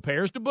 nothing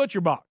compares to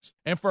ButcherBox.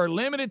 And for a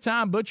limited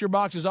time,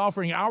 ButcherBox is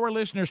offering our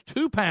listeners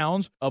 2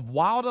 pounds of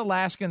wild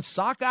Alaskan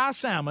sockeye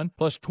salmon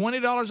plus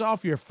 $20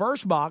 off your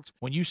first box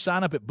when you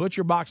sign up at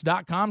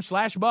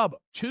ButcherBox.com/Bubba.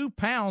 2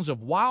 pounds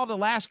of wild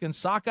Alaskan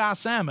sockeye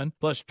salmon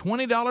plus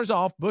 $20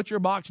 off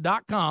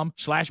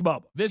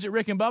ButcherBox.com/Bubba. Visit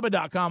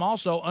RickandBubba.com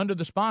also under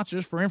the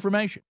sponsors for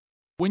information.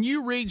 When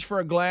you reach for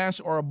a glass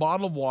or a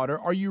bottle of water,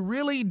 are you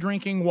really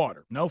drinking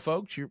water? No,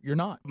 folks, you're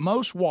not.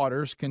 Most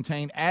waters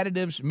contain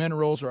additives,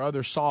 minerals, or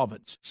other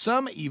solvents.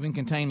 Some even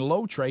contain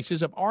low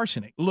traces of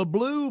arsenic.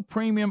 LeBlue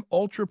Premium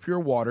Ultra Pure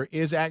Water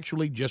is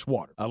actually just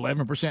water.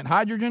 11%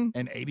 hydrogen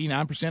and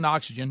 89%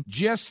 oxygen,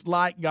 just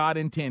like God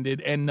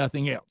intended and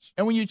nothing else.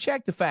 And when you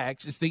check the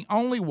facts, it's the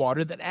only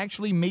water that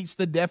actually meets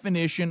the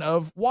definition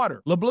of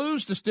water.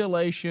 LeBlue's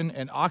distillation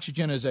and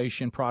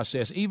oxygenization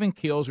process even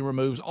kills and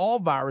removes all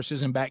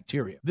viruses and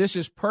bacteria. This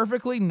is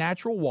perfectly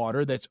natural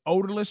water that's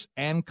odorless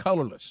and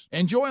colorless.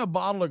 Enjoy a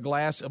bottle or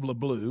glass of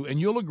LeBlue,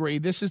 and you'll agree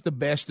this is the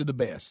best of the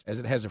best, as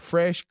it has a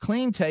fresh,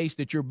 clean taste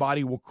that your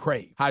body will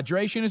crave.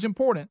 Hydration is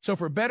important, so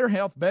for better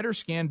health, better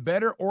skin,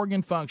 better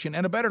organ function,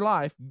 and a better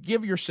life,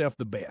 give yourself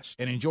the best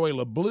and enjoy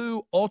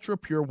LeBlue Ultra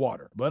Pure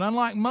Water. But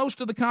unlike most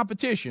of the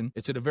competition,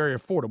 it's at a very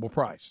affordable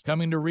price.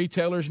 Coming to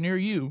retailers near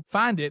you,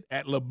 find it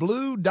at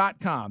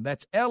leblue.com.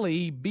 That's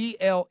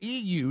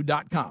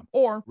LEBLEU.com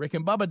or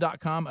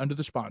rickandbubba.com under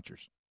the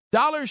sponsors.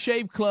 Dollar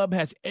Shave Club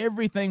has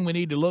everything we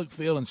need to look,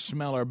 feel, and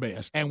smell our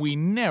best, and we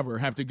never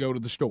have to go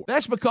to the store.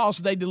 That's because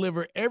they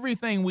deliver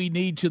everything we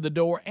need to the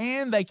door,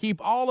 and they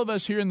keep all of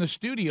us here in the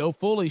studio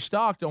fully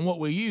stocked on what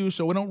we use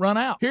so we don't run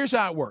out. Here's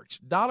how it works.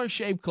 Dollar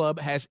Shave Club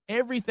has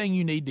everything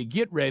you need to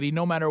get ready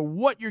no matter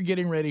what you're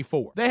getting ready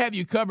for. They have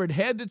you covered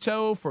head to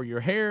toe for your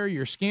hair,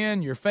 your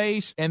skin, your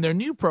face, and their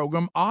new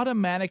program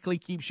automatically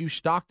keeps you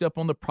stocked up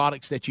on the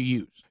products that you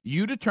use.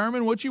 You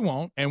determine what you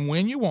want and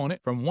when you want it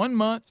from 1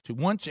 month to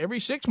once every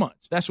 6 months.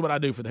 That's what I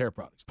do for the hair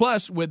products.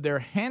 Plus, with their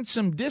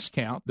handsome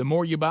discount, the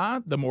more you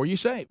buy, the more you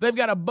save. They've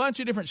got a bunch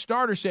of different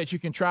starter sets you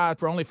can try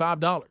for only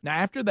 $5. Now,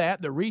 after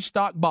that, the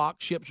restock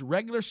box ships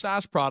regular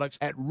size products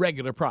at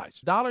regular price.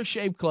 Dollar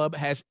Shave Club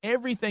has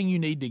everything you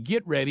need to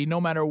get ready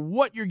no matter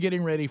what you're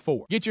getting ready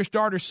for. Get your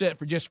starter set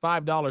for just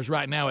 $5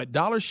 right now at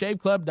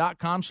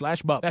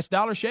dollarshaveclub.com/Bubba. That's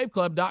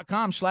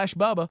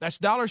dollarshaveclub.com/Bubba. That's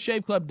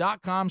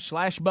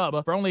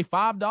dollarshaveclub.com/Bubba for only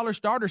 $5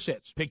 starter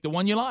sets. Pick the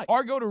one you like.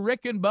 Or go to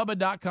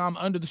rickandbubba.com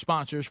under the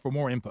sponsors for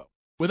more info.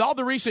 With all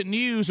the recent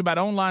news about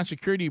online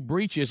security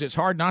breaches, it's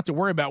hard not to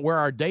worry about where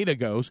our data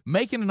goes.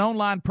 Making an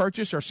online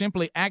purchase or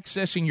simply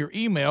accessing your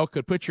email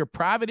could put your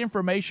private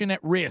information at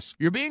risk.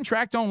 You're being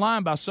tracked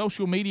online by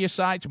social media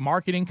sites,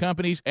 marketing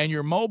companies, and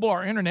your mobile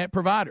or internet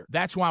provider.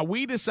 That's why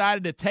we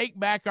decided to take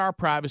back our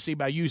privacy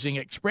by using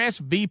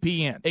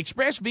ExpressVPN.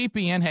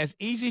 ExpressVPN has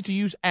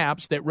easy-to-use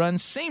apps that run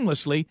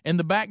seamlessly in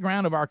the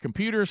background of our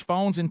computers,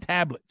 phones, and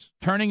tablets.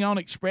 Turning on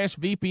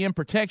ExpressVPN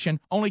protection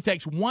only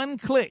takes one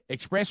click.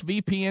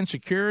 ExpressVPN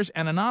secures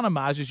and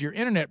anonymizes your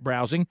internet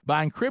browsing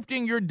by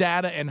encrypting your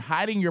data and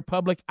hiding your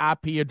public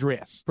IP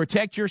address.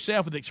 Protect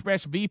yourself with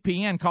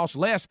ExpressVPN. Costs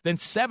less than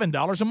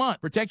 $7 a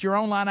month. Protect your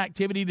online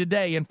activity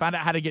today and find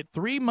out how to get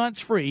 3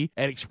 months free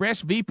at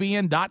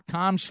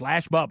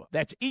expressvpn.com/Bubba.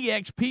 That's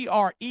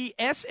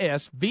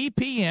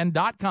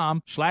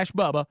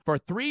expressvpn.com/Bubba for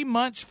 3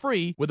 months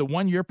free with a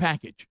 1-year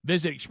package.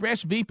 Visit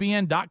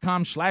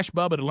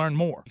expressvpn.com/Bubba to learn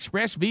more.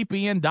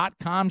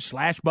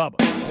 expressvpn.com/Bubba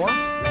or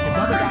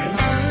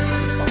rickandbubba.com.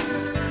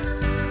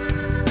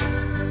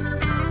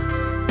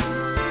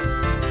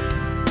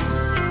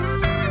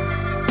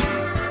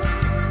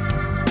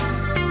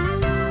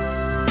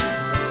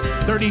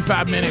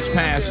 35 minutes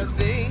past,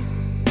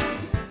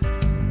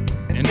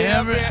 and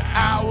every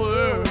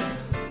hour,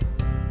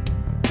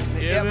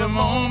 every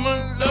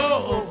moment,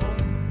 Lord,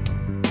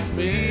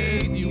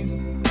 with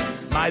you.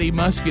 Mighty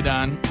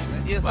Muscadine.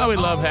 Well, we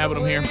love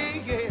having them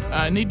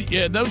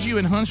here. Those of you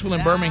in Huntsville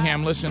and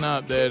Birmingham, listen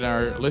up, that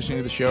are listening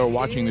to the show or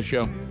watching the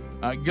show.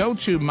 Go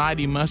to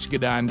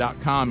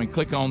mightymuscadine.com and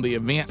click on the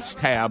events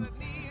tab.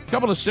 A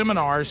couple of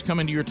seminars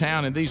coming to your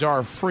town, and these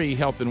are free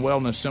health and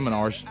wellness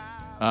seminars.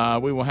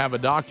 We will have a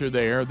doctor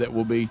there that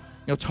will be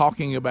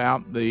talking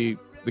about the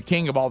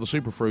king of all the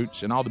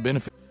superfruits and all the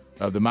benefits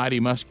of the Mighty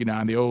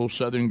Muscadine, the old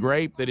southern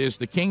grape that is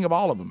the king of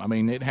all of them. I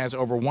mean, it has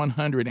over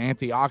 100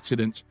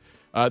 antioxidants.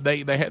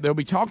 They'll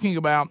be talking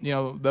about,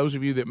 those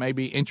of you that may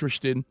be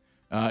interested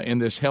in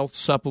this health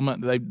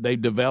supplement they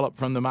developed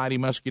from the Mighty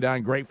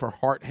Muscadine, great for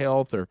heart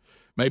health, or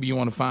maybe you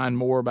want to find out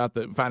more, about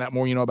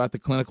the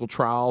clinical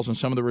trials and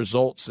some of the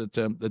results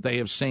that they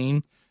have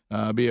seen,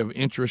 be of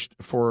interest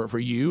for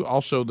you.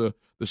 Also, the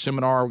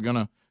seminar, we're going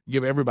to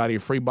give everybody a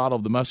free bottle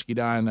of the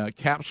Muscadine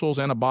capsules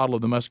and a bottle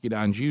of the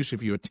Muscadine juice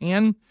if you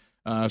attend.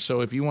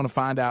 So if you want to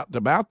find out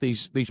about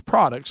these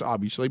products,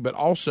 obviously, but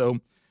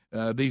also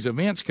these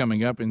events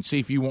coming up, and see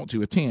if you want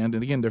to attend.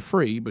 And again, they're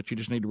free, but you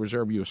just need to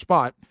reserve you a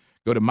spot.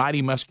 Go to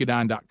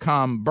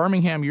mightymuscadine.com.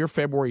 Birmingham, you're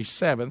February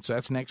 7th, so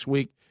that's next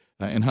week.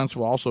 In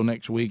Huntsville, also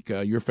next week,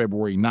 you're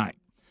February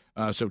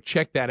 9th. So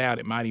check that out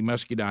at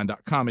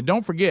mightymuscadine.com. And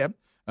don't forget,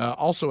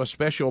 also a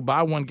special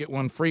buy one, get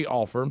one free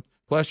offer,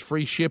 plus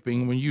free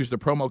shipping when you use the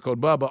promo code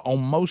Bubba on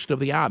most of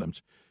the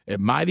items at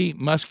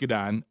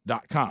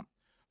mightymuscadine.com.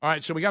 All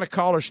right, so we got a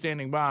caller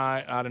standing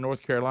by out of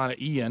North Carolina,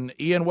 Ian.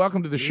 Ian,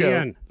 welcome to the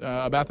show.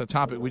 About the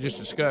topic we just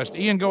discussed.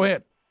 Ian, go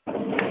ahead.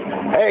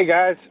 Hey,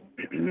 guys.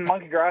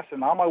 Monkey grass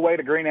and on my way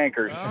to Green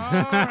Acres. All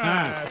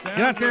right. Get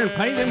out there and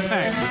pay them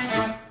taxes.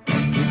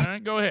 All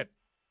right, go ahead.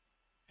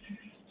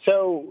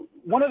 So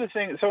one of the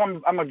things,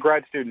 I'm a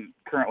grad student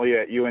currently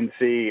at UNC,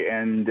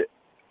 and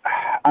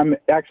I'm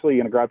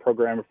actually in a grad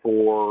program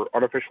for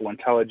artificial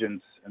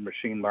intelligence and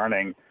machine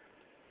learning.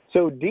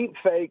 So deep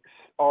fakes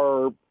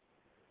are,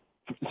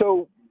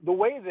 so the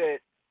way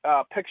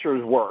that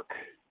pictures work,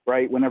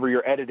 right, whenever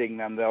you're editing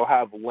them, they'll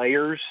have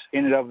layers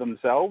in and of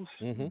themselves.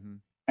 Mm-hmm.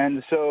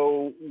 And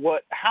so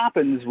what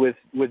happens with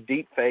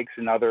deep fakes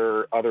and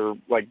other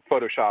like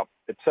Photoshop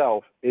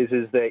itself is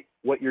that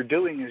what you're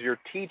doing is you're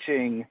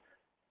teaching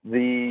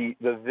the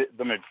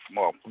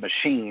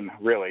machine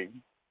really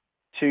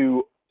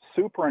to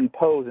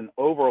superimpose and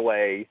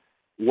overlay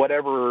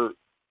whatever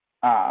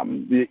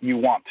you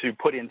want to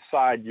put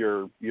inside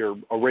your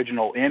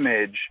original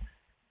image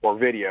or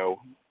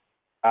video,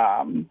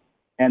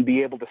 and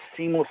be able to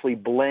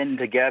seamlessly blend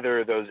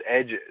together those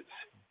edges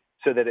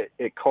so that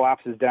it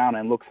collapses down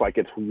and looks like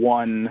it's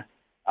one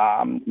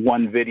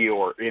video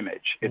or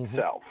image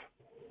itself.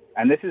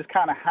 And this is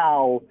kind of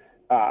how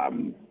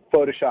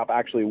Photoshop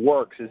actually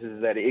works,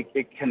 is that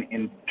it can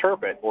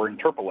interpret or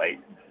interpolate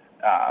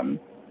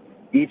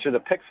each of the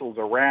pixels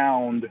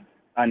around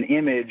an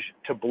image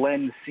to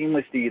blend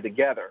seamlessly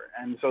together.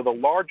 And so the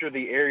larger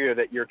the area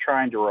that you're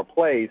trying to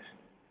replace,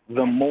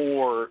 the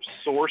more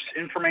source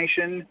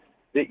information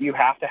that you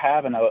have to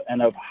have and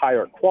of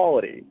higher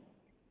quality,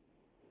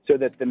 so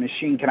that the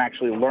machine can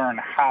actually learn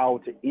how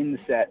to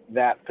inset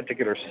that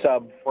particular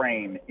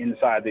subframe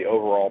inside the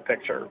overall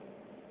picture.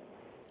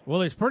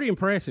 Well, it's pretty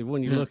impressive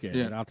when you look at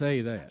it. I'll tell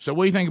you that. So,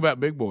 what do you think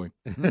about Big Boy?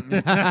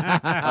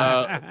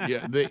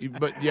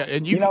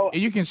 And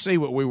you can see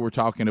what we were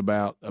talking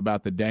about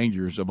the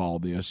dangers of all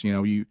this.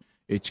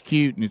 It's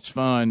cute and it's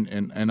fun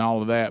and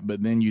all of that,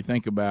 but then you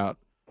think about,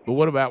 but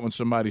what about when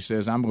somebody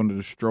says, "I'm going to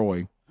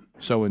destroy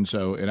so and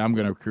so, and I'm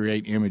going to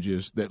create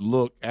images that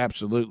look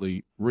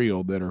absolutely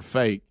real, that are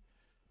fake"?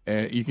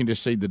 You can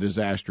just see the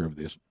disaster of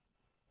this.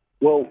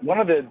 Well, one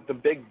of the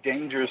big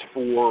dangers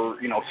for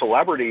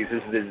celebrities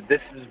is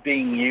this is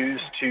being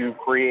used to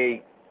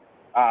create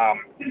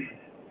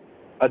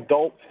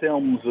adult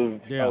films of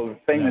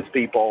famous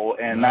people,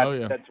 and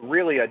that's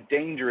really a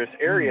dangerous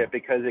area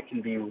because it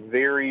can be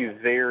very,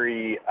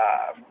 very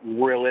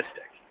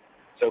realistic.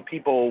 So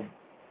people,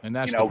 and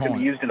that's can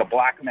be used in a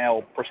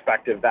blackmail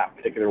perspective that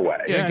particular way.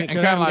 Yeah, it could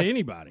happen to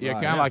anybody. Yeah,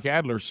 kind of like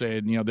Adler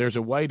said, there's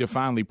a way to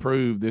finally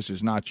prove this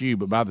is not you,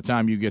 but by the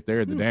time you get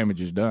there, the damage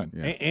is done.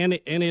 Yeah. And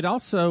it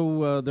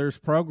also, there's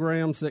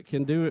programs that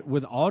can do it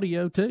with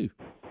audio too.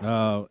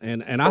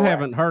 And I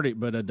haven't heard it,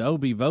 but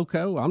Adobe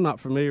Voco, I'm not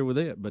familiar with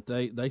it, but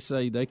they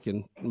say they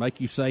can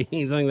make you say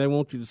anything they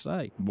want you to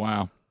say.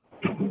 Wow.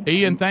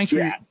 Ian, thanks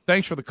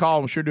for the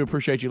call. We sure do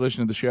appreciate you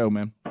listening to the show,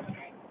 man.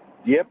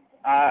 Yep.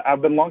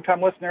 I've been a long-time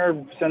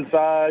listener since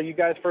you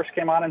guys first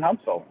came on in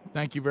Huntsville.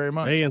 Thank you very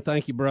much. Ian,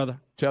 thank you,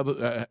 brother. Tell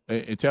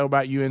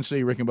about UNC.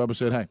 Rick and Bubba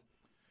said, hey.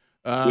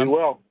 We will.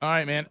 All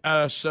right, man.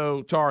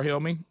 So, Tar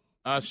Heel me.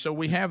 So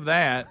we have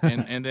that,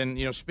 and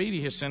then,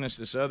 Speedy has sent us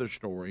this other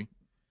story.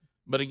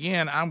 But,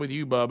 again, I'm with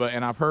you, Bubba,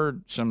 and I've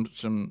heard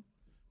some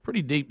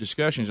pretty deep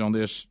discussions on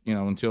this,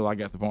 until I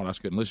got to the point I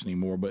couldn't listen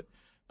anymore. But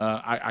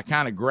I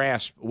kind of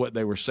grasped what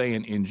they were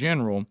saying in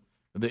general.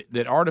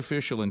 That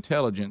artificial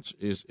intelligence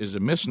is a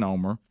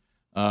misnomer.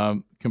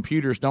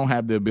 Computers don't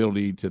have the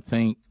ability to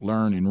think,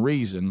 learn, and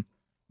reason.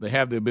 They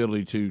have the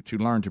ability to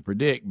learn to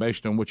predict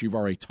based on what you've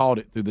already taught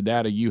it through the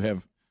data you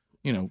have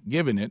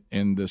given it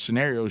in the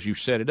scenarios you've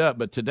set it up.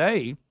 But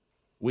today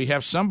we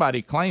have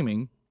somebody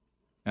claiming,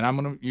 and I'm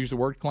going to use the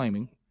word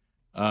claiming,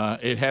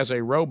 it has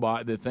a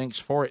robot that thinks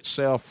for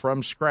itself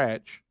from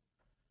scratch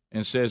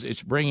and says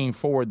it's bringing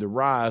forward the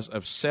rise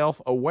of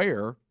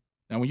self-aware.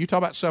 Now, when you talk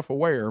about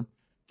self-aware,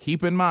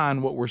 keep in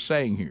mind what we're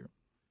saying here.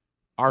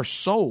 Our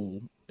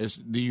soul is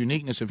the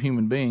uniqueness of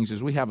human beings,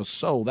 is we have a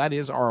soul. That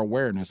is our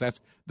awareness. That's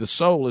the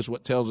soul is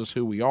what tells us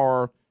who we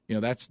are.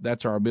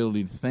 That's our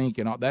ability to think,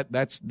 and all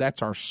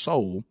that's our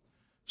soul.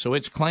 So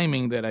it's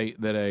claiming that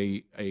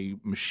a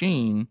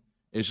machine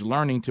is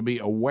learning to be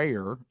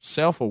aware,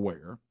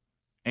 self-aware,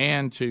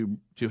 and to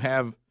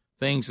have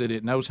things that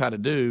it knows how to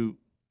do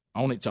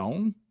on its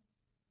own.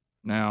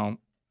 Now,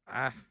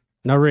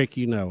 Rick,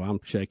 I'm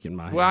shaking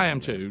my head. Well, I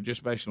am too,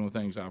 just based on the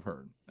things I've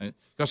heard.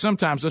 Because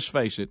sometimes, let's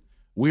face it,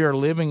 we are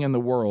living in the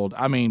world.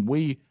 I mean,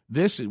 we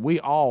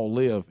all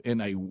live in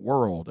a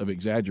world of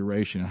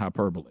exaggeration and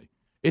hyperbole.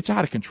 It's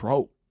out of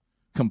control,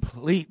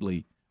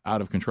 completely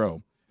out of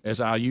control, as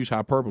I use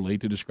hyperbole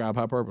to describe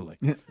hyperbole.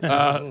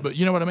 But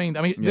you know what I mean?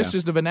 This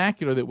is the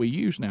vernacular that we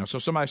use now. So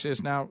somebody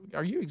says, now,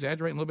 are you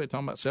exaggerating a little bit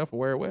talking about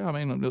self-aware? Well,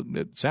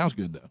 it sounds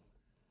good, though.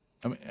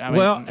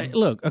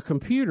 Look, a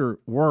computer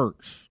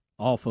works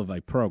off of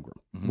a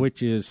program,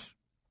 which is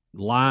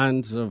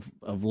lines of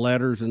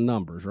letters and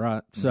numbers,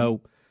 right? Mm-hmm.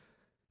 So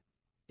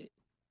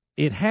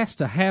it has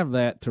to have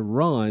that to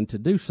run, to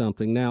do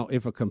something. Now,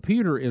 if a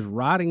computer is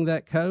writing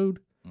that code,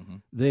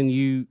 then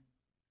you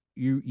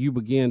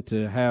begin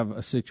to have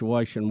a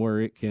situation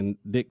where it can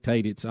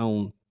dictate its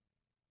own,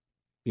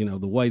 the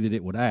way that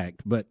it would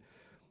act. But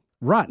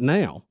right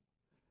now,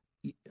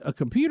 a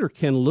computer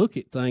can look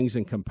at things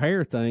and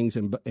compare things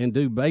and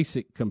do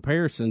basic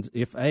comparisons.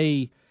 If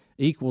A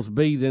equals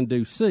B, then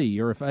do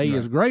C, or if A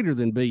is greater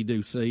than B,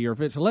 do C, or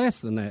if it's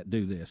less than that,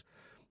 do this.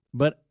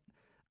 But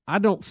I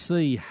don't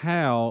see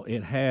how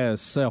it has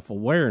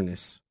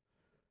self-awareness.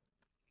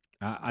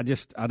 I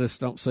just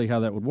don't see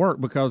how that would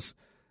work, because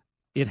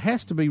it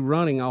has to be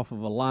running off of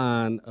a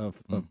line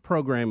of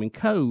programming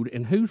code,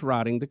 and who's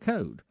writing the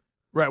code?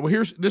 Right. Well,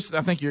 here's this.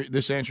 I think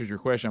this answers your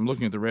question. I'm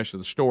looking at the rest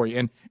of the story,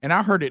 and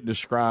I heard it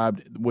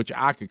described, which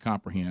I could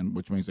comprehend,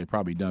 which means they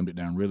probably dumbed it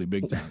down really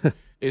big time.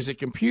 Is that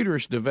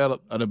computers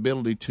develop an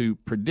ability to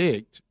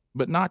predict,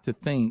 but not to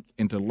think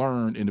and to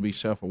learn and to be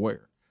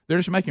self-aware. They're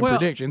just making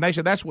predictions. They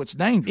said that's what's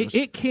dangerous.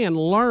 It can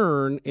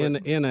learn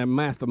in a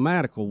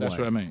mathematical way. That's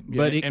what I mean.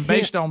 But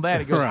based on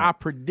that, it goes, I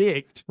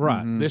predict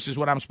this is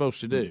what I'm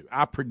supposed to do.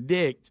 I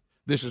predict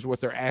this is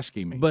what they're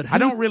asking me. But I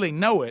don't really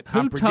know it.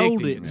 I'm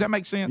predicting it. Does that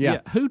make sense?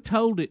 Yeah. Who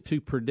told it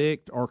to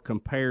predict or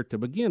compare to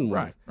begin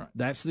with? Right.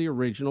 That's the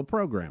original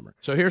programmer.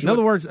 So in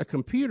other words, a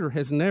computer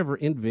has never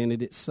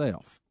invented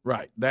itself.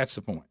 Right. That's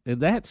the point. And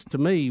that's, to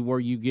me, where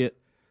you get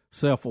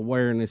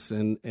self-awareness.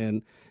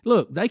 And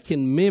look, they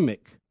can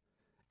mimic.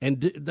 And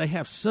they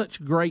have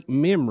such great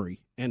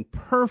memory and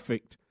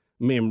perfect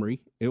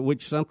memory,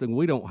 which something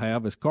we don't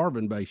have as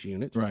carbon-based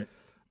units. Right.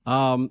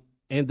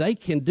 And they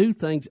can do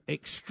things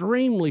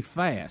extremely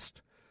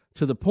fast,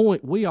 to the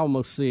point we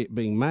almost see it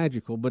being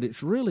magical, but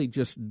it's really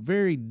just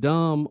very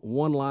dumb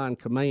one-line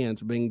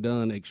commands being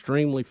done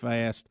extremely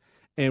fast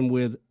and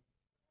with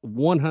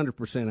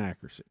 100%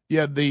 accuracy.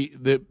 Yeah,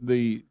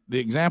 the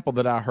example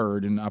that I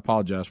heard, and I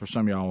apologize for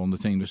some of y'all on the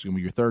team, this is going to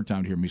be your third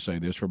time to hear me say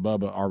this, for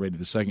Bubba already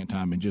the second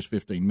time in just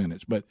 15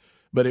 minutes, but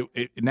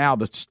now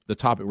the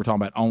topic we're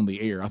talking about on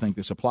the air, I think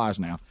this applies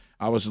now.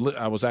 I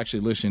was actually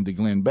listening to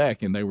Glenn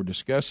Beck, and they were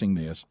discussing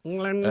this,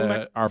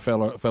 our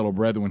fellow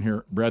brethren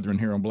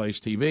here on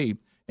Blaze TV,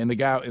 and the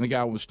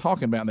guy was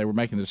talking about, and they were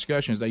making the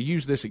discussions, they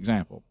used this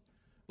example.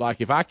 Like,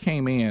 if I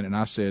came in and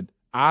I said,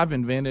 I've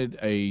invented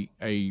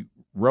a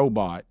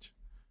robot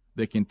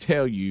that can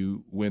tell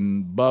you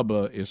when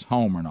Bubba is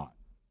home or not.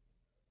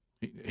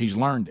 He's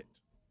learned it.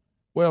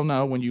 Well,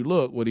 no, when you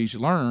look, what he's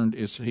learned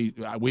is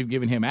we've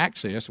given him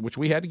access, which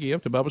we had to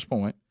give, to Bubba's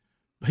point.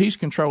 He's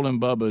controlling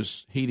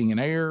Bubba's heating and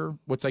air,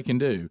 what they can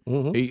do.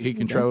 Mm-hmm. He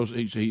controls,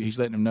 he's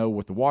letting him know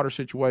what the water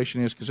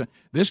situation is. Because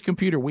this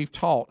computer, we've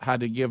taught how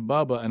to give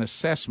Bubba an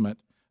assessment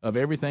of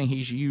everything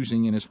he's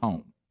using in his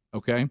home.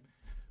 Okay?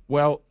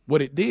 Well,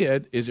 what it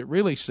did is it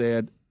really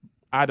said,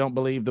 I don't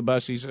believe the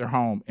Bussies are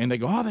home. And they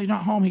go, oh, they're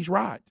not home. He's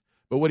right.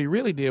 But what he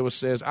really did was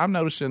says, I'm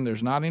noticing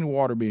there's not any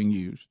water being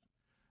used.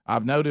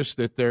 I've noticed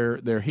that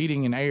their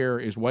heating and air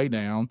is way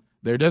down.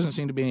 There doesn't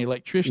seem to be any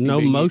electricity.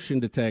 No motion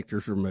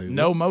detectors removed.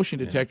 No motion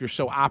detectors.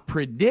 So I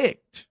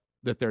predict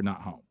that they're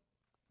not home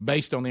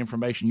based on the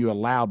information you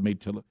allowed me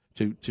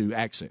to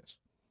access.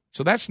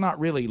 So that's not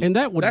really, and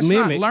that's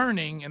not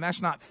learning, and that's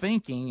not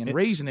thinking and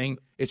reasoning.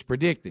 It's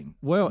predicting.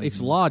 Well,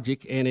 it's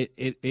logic, and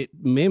it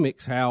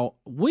mimics how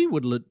we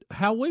would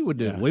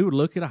do it. We would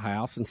look at a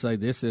house and say,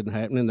 this isn't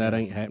happening, that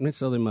ain't happening,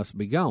 so they must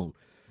be gone.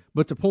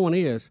 But the point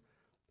is,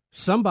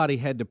 somebody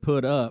had to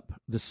put up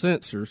the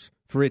sensors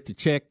for it to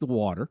check the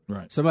water.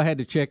 Right. Somebody had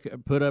to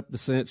put up the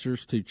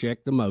sensors to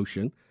check the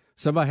motion.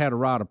 Somebody had to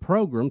write a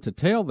program to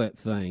tell that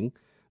thing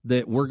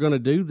that we're going to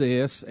do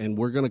this, and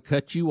we're going to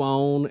cut you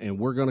on, and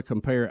we're going to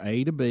compare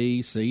A to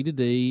B, C to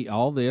D,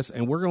 all this,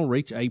 and we're going to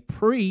reach a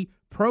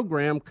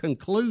pre-programmed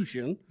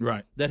conclusion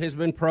that has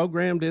been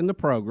programmed in the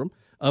program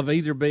of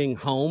either being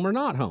home or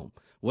not home.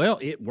 Well,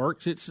 it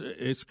works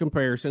its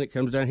comparison. It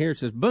comes down here, it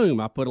says, boom,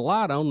 I put a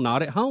light on,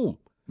 not at home.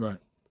 Right.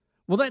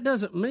 Well, that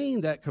doesn't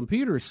mean that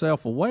computer is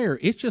self-aware.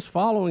 It's just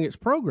following its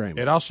programming.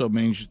 It also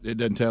means it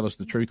doesn't tell us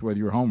the truth whether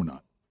you're home or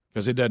not,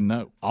 because it doesn't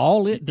know.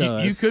 All it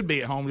does... You could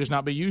be at home, just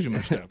not be using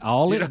my stuff.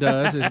 All it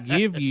does is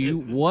give you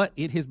what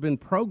it has been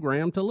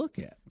programmed to look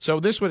at. So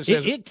this is what it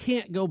says. It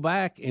can't go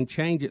back and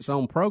change its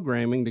own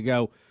programming to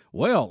go,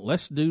 well,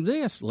 let's do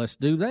this, let's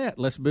do that,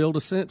 let's build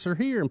a sensor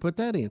here and put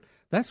that in.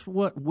 That's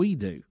what we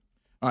do.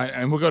 All right,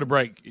 and we'll go to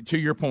break. To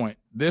your point,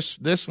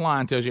 this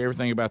line tells you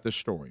everything about this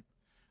story.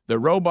 The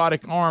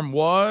robotic arm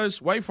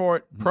was, wait for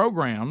it,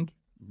 programmed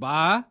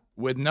by,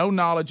 with no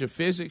knowledge of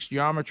physics,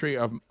 geometry,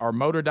 or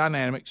motor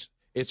dynamics.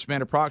 It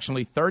spent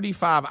approximately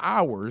 35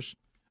 hours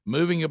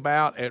moving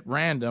about at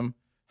random.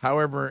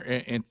 However,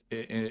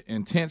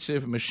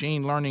 intensive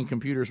machine learning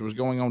computers was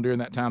going on during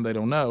that time, they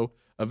don't know.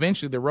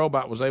 Eventually, the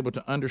robot was able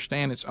to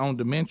understand its own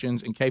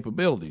dimensions and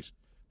capabilities.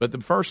 But the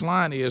first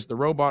line is the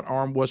robot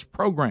arm was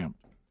programmed.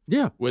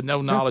 Yeah. With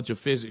no knowledge of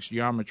physics,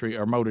 geometry,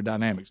 or motor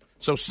dynamics.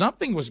 So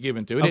something was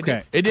given to it.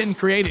 Okay. It didn't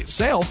create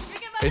itself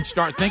and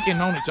start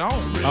thinking on its own.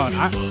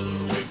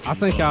 I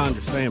think I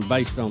understand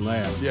based on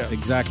that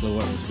exactly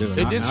what it was doing.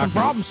 It did some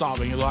problem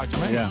solving, it like to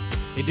me. Yeah.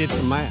 It did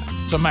some math.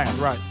 Some math,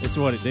 right. That's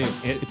what it did.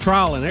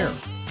 Trial and error.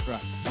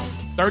 Right.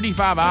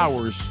 35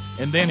 hours,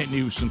 and then it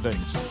knew some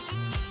things.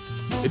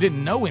 It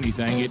didn't know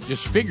anything. It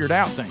just figured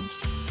out things.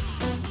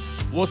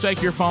 We'll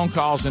take your phone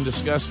calls and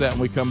discuss that when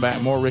we come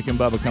back. More Rick and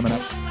Bubba coming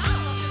up.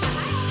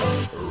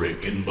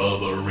 Rick and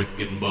Bubba, Rick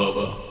and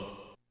Bubba.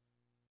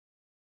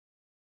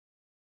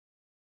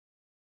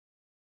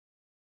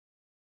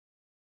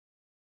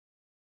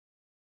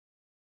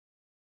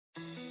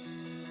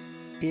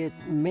 It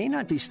may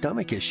not be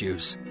stomach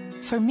issues.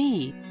 For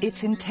me,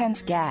 it's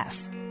intense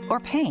gas, or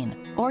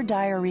pain, or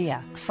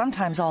diarrhea,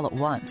 sometimes all at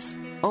once,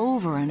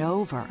 over and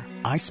over.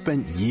 I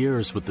spent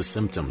years with the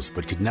symptoms,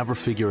 but could never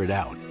figure it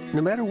out.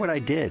 No matter what I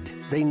did,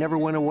 they never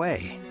went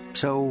away.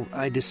 So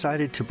I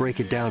decided to break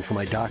it down for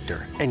my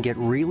doctor and get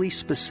really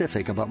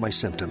specific about my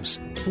symptoms.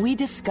 We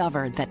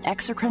discovered that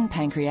exocrine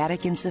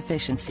pancreatic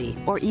insufficiency,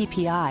 or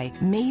EPI,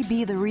 may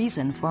be the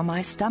reason for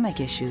my stomach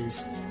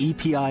issues.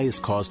 EPI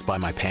is caused by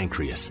my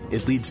pancreas.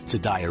 It leads to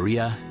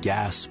diarrhea,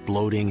 gas,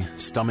 bloating,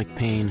 stomach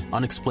pain,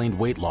 unexplained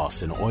weight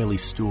loss, and oily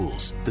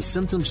stools. The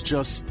symptoms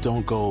just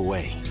don't go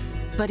away.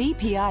 But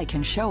EPI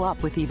can show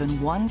up with even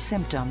one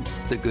symptom.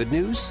 The good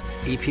news?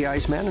 EPI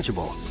is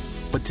manageable.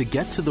 But to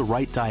get to the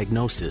right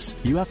diagnosis,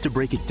 you have to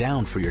break it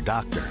down for your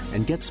doctor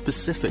and get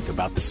specific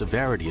about the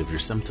severity of your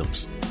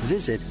symptoms.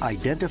 Visit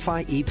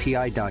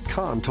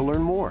identifyepi.com to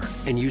learn more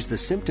and use the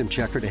symptom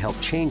checker to help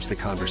change the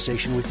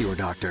conversation with your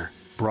doctor.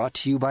 Brought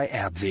to you by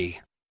AbbVie.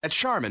 At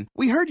Charmin,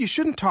 we heard you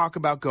shouldn't talk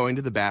about going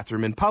to the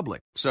bathroom in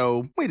public,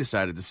 so we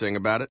decided to sing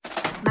about it.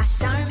 My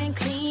Charmin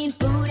clean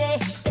booty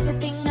is a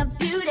thing of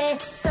beauty.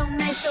 So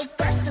nice, so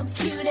fresh, so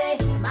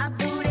cutie. My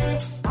booty,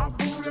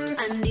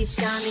 and these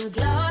Charmin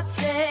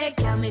glossy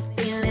got me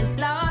feeling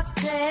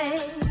flossy.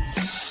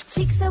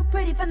 Cheeks so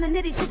pretty from the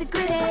nitty to the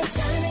gritty.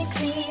 Charmin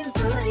clean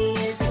booty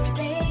is a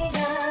thing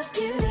of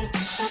beauty.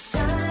 My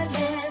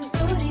Charmin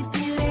booty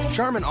beauty.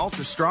 Charmin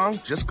Ultra Strong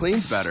just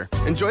cleans better.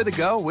 Enjoy the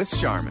go with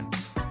Charmin.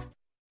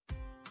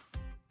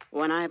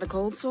 When I have a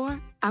cold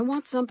sore, I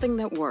want something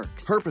that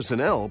works.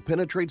 Herpecin L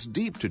penetrates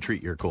deep to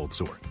treat your cold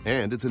sore,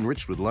 and it's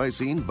enriched with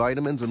lysine,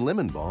 vitamins, and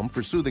lemon balm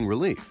for soothing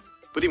relief.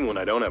 But even when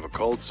I don't have a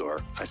cold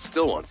sore, I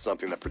still want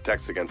something that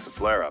protects against a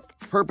flare-up.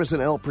 Herpecin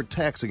L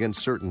protects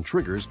against certain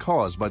triggers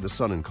caused by the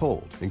sun and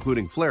cold,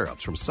 including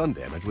flare-ups from sun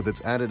damage with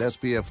its added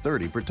SPF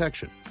 30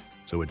 protection.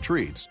 So it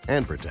treats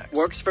and protects.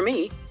 Works for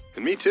me.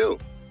 And me too.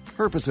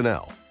 Herpecin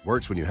L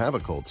works when you have a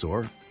cold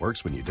sore,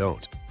 works when you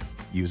don't.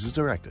 Use as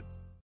directed.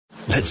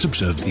 Let's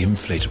observe the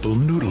inflatable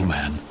noodle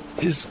man.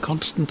 His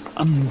constant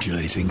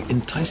undulating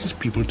entices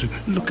people to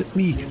look at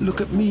me, look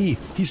at me.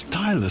 He's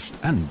tireless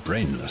and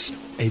brainless,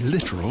 a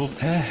literal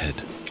airhead.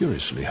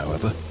 Curiously,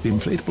 however, the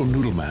inflatable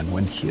noodle man,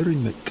 when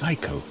hearing that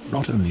Geico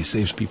not only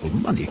saves people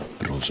money,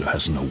 but also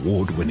has an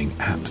award-winning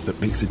app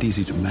that makes it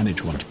easy to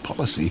manage one's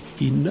policy,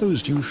 he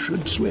knows you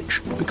should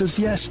switch. Because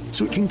yes,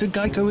 switching to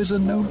Geico is a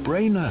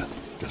no-brainer.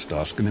 Just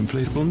ask an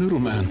inflatable noodle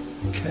man.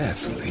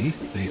 Carefully,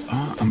 they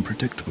are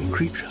unpredictable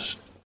creatures.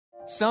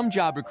 Some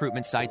job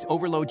recruitment sites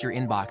overload your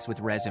inbox with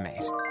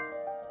resumes.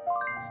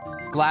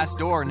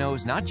 Glassdoor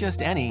knows not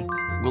just any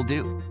will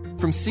do.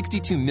 From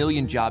 62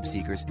 million job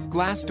seekers,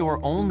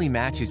 Glassdoor only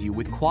matches you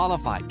with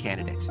qualified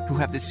candidates who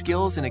have the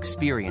skills and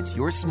experience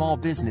your small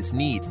business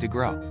needs to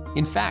grow.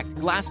 In fact,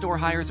 Glassdoor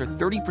hires are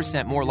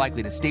 30% more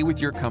likely to stay with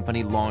your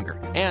company longer.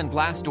 And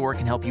Glassdoor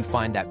can help you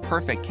find that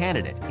perfect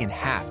candidate in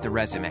half the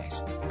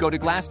resumes. Go to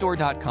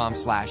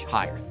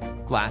glassdoor.com/hire.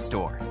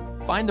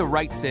 Glassdoor. Find the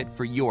right fit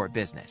for your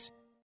business.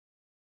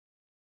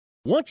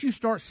 Once you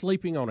start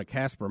sleeping on a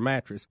Casper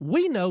mattress,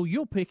 we know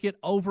you'll pick it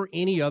over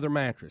any other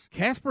mattress.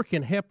 Casper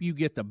can help you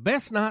get the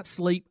best night's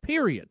sleep,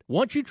 period.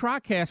 Once you try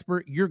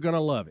Casper, you're going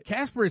to love it.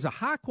 Casper is a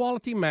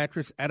high-quality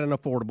mattress at an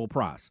affordable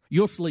price.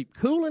 You'll sleep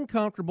cool and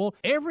comfortable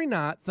every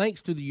night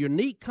thanks to the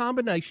unique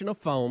combination of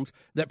foams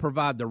that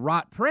provide the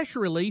right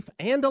pressure relief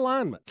and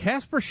alignment.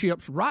 Casper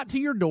ships right to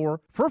your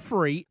door for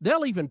free.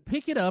 They'll even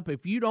pick it up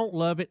if you don't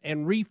love it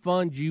and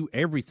refund you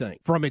everything.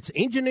 From its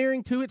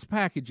engineering to its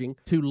packaging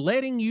to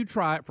letting you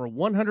try it for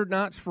 100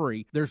 nights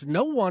free, there's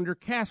no wonder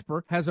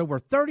Casper has over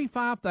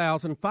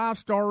 35,000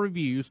 five-star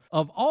reviews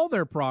of all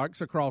their products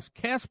across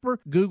Casper,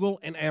 Google,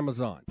 and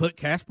Amazon. Put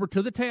Casper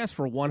to the test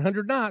for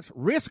 100 nights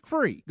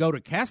risk-free. Go to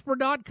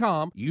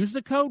Casper.com, use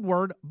the code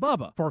word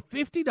BUBBA for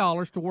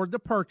 $50 toward the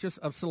purchase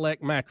of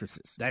select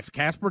mattresses. That's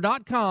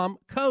Casper.com,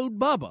 code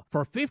BUBBA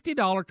for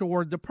 $50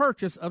 toward the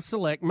purchase of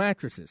select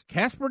mattresses.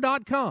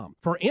 Casper.com.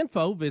 For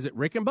info, visit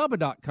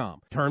rickandbubba.com.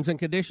 Terms and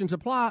conditions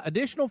apply.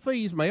 Additional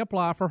fees may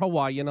apply for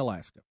Hawaii and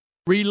Alaska.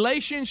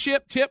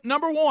 Relationship tip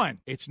number 1.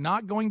 It's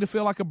not going to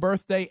feel like a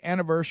birthday,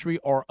 anniversary,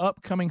 or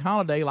upcoming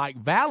holiday like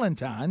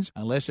Valentine's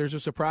unless there's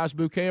a surprise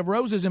bouquet of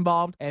roses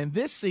involved. And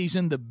this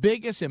season, the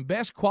biggest and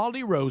best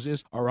quality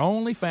roses are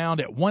only found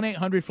at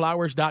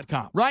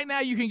 1-800-Flowers.com. Right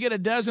now, you can get a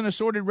dozen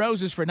assorted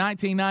roses for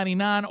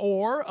 $19.99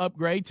 or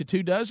upgrade to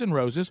 2 dozen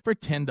roses for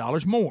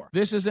 $10 more.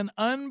 This is an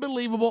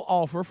unbelievable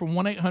offer from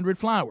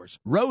 1-800-Flowers.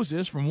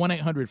 Roses from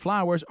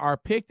 1-800-Flowers are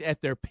picked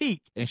at their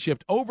peak and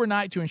shipped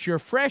overnight to ensure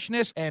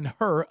freshness and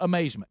her amazement.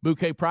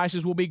 Bouquet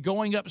prices will be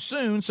going up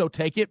soon, so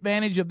take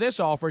advantage of this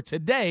offer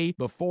today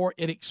before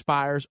it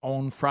expires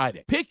on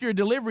Friday. Pick your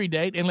delivery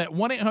date and let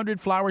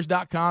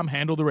 1-800-Flowers.com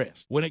handle the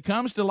rest. When it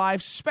comes to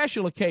life's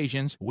special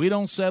occasions, we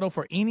don't settle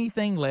for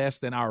anything less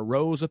than our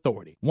Rose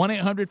Authority.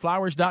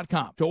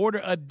 1-800-Flowers.com. To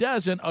order a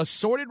dozen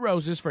assorted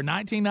roses for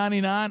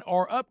 $19.99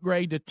 or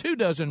upgrade to 2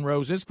 dozen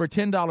roses for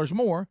 $10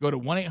 more, go to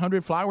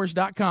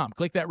 1-800-Flowers.com.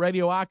 Click that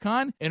radio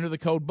icon, enter the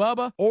code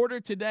BUBBA,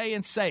 order today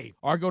and save,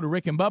 or go to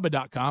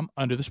rickandbubba.com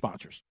under the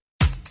sponsors.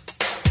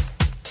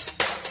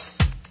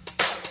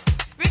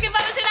 Rick and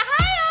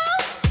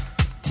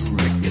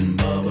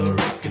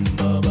Bubba's in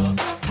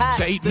Ohio.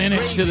 It's 8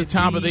 minutes to the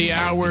top of the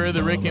hour.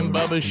 The Rick and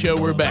Bubba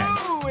Show. We're back.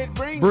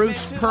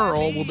 Bruce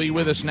Pearl will be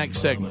with us next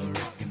segment.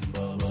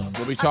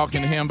 We'll be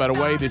talking to him about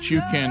a way that you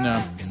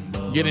can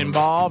get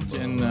involved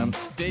in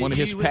one of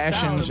his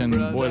passions, and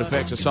boy, it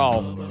affects us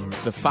all,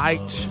 the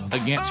fight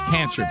against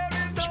cancer.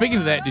 Speaking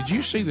of that, did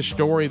you see the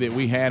story that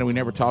we had, and we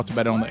never talked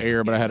about it on the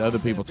air, but I had other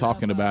people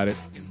talking about it,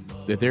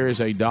 that there is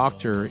a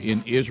doctor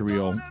in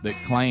Israel that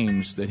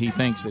claims that he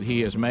thinks that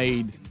he has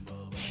made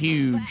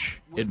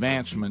huge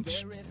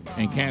advancements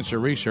in cancer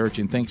research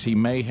and thinks he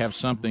may have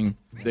something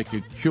that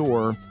could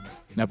cure.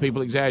 Now,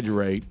 people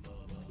exaggerate.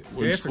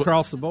 It's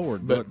across the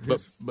board. But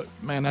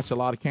man, that's a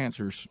lot of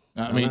cancers.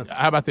 I mean,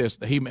 how about this?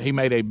 He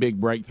made a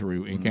big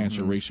breakthrough in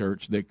cancer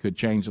research that could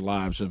change the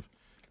lives of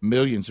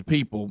millions of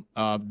people.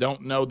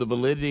 Don't know the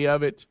validity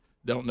of it.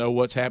 Don't know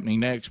what's happening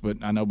next. But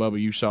I know,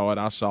 Bubba, you saw it.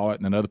 I saw it.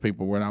 And then other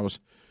people, when I was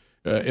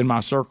in my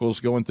circles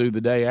going through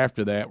the day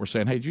after that, were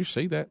saying, hey, did you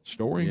see that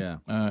story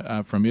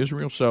from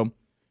Israel? So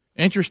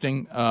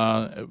interesting.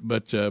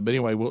 But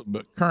anyway,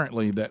 but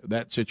currently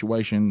that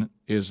situation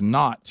is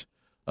not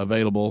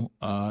available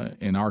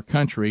in our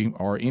country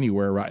or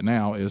anywhere right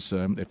now. Is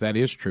if that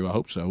is true, I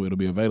hope so, it'll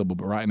be available.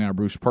 But right now,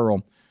 Bruce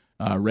Pearl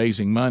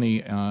raising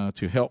money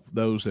to help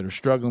those that are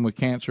struggling with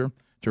cancer,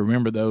 to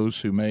remember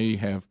those who may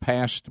have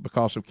passed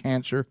because of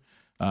cancer,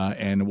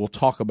 and we'll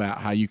talk about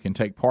how you can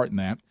take part in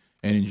that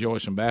and enjoy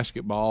some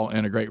basketball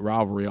and a great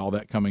rivalry, all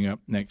that coming up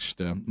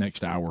next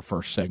hour,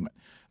 first segment.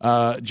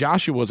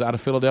 Joshua's out of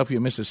Philadelphia,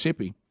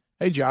 Mississippi.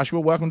 Hey, Joshua,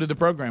 welcome to the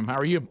program. How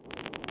are you?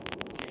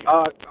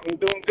 I'm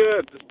doing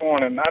good this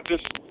morning. I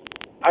just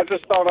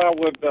thought I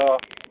would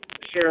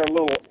share a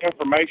little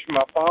information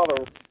my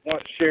father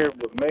once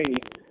shared with me.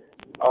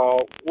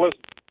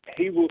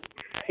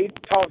 He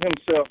taught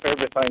himself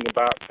everything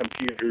about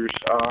computers.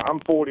 I'm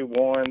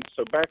 41,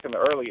 so back in the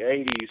early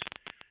 80s,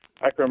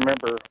 I can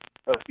remember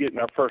us getting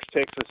our first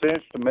Texas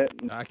Instrument.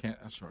 I can't.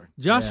 I'm sorry,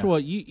 Joshua.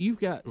 You've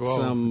got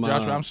some.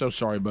 Joshua, I'm so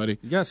sorry, buddy.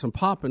 You got some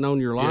popping on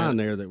your line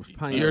there that was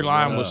painful. Your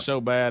line was so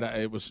bad,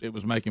 it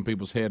was making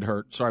people's head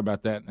hurt. Sorry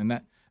about that.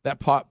 And that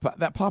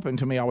popping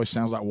to me always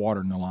sounds like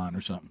water in the line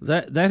or something.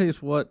 That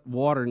is what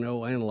water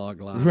no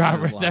analog line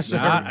right, sounds that's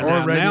like.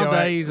 or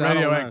nowadays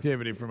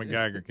radioactivity from a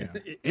Geiger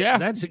counter. Yeah,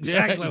 that's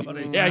exactly what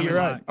it is. Yeah, you're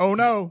right. Like. Oh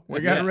no,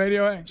 we got a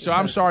radioactive. So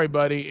I'm sorry,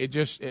 buddy.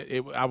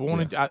 I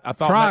wanted. I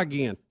thought try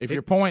again. If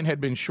your point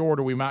had been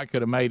shorter, we might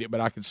could have made it.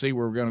 But I could see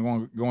we're going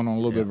on a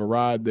little bit of a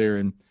ride there.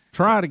 And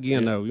try it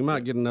again though. You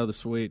might get another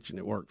switch and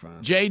it worked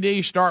fine. JD,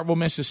 Starkville,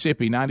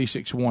 Mississippi,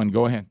 96.1.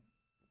 Go ahead.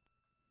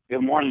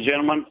 Good morning,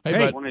 gentlemen.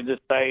 Hey, I wanted to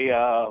say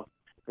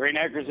green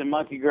acres and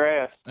monkey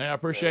grass. Hey, I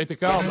appreciate the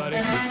call, buddy.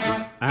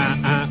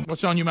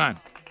 What's on your mind?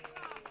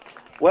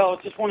 Well,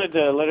 just wanted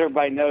to let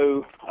everybody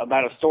know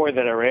about a story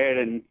that I read,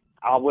 and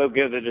I will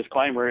give the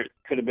disclaimer, it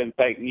could have been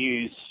fake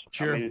news.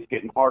 Sure. I mean, it's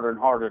getting harder and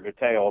harder to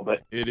tell,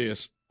 but it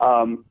is.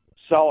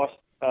 Saw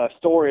a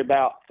story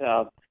about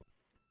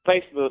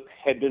Facebook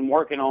had been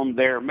working on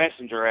their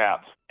Messenger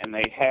app, and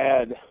they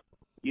had,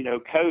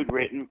 code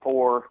written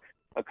for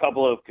a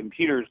couple of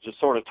computers to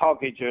sort of talk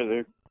to each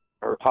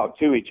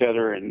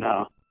other and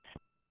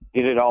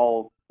get it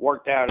all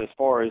worked out as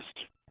far as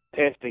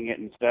testing it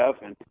and stuff.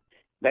 And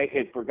they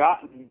had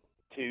forgotten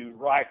to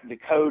write the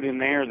code in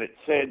there that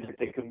said that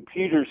the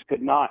computers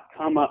could not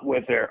come up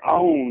with their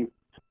own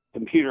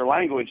computer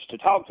language to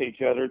talk to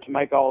each other to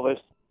make all this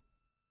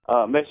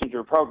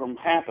Messenger program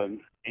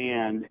happen.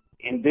 And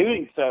in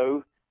doing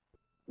so,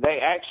 they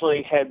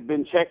actually had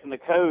been checking the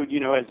code,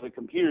 as the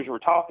computers were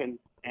talking,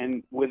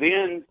 and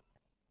within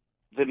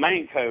the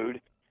main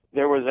code,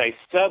 there was a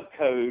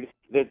subcode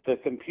that the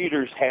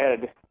computers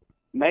had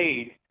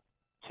made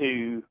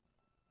to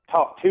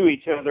talk to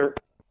each other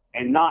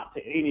and not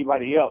to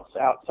anybody else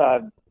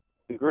outside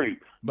the group.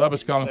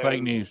 Bubba's calling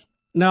fake news.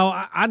 No,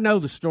 I know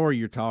the story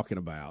you're talking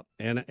about,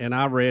 and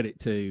I read it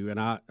too, and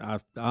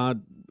I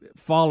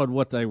followed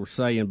what they were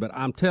saying, but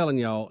I'm telling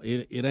y'all,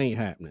 it ain't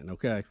happening.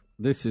 Okay,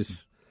 this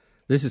is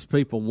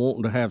people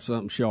wanting to have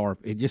something sharp.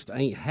 It just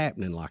ain't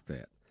happening like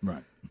that.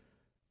 Right.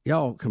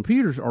 Y'all,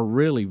 computers are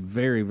really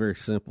very, very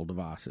simple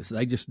devices.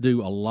 They just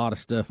do a lot of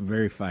stuff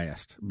very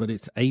fast, but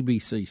it's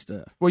ABC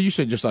stuff. Well, you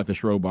said just like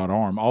this robot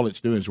arm, all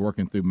it's doing is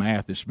working through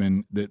math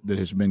that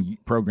has been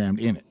programmed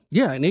in it.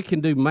 Yeah, and it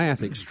can do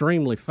math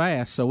extremely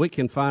fast, so it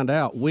can find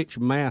out which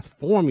math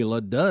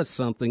formula does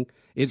something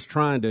it's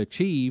trying to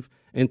achieve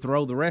and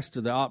throw the rest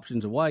of the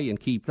options away and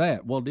keep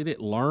that. Well, did it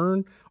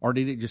learn, or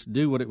did it just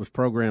do what it was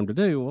programmed to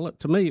do? Well,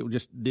 to me, it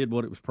just did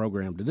what it was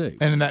programmed to do.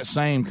 And in that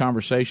same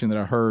conversation that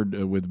I heard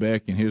with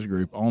Beck and his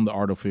group on the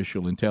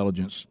artificial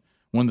intelligence,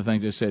 one of the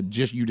things they said,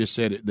 you just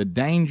said it, the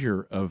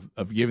danger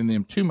of giving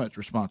them too much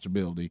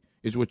responsibility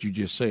is what you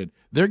just said.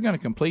 They're going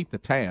to complete the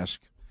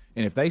task,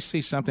 and if they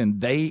see something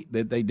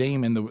that they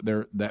deem in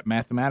that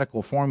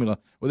mathematical formula,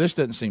 well, this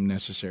doesn't seem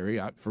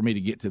necessary for me to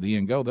get to the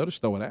end goal, they'll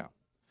just throw it out.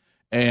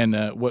 And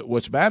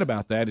what's bad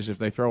about that is if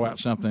they throw out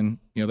something,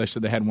 they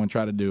said they had one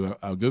try to do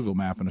a Google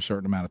map in a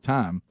certain amount of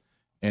time,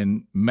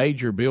 and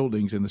major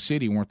buildings in the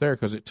city weren't there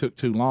because it took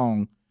too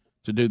long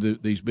to do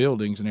these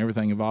buildings and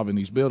everything involving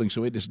these buildings,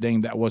 so it just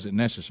deemed that wasn't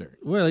necessary.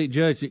 Well, it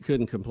judged it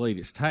couldn't complete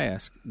its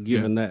task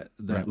given that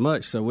right.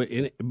 much. So,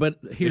 but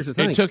here's the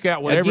thing. It took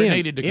out whatever it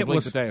needed to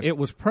complete the task. It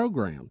was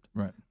programmed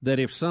that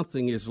if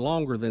something is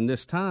longer than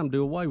this time,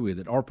 do away with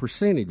it, or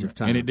percentage of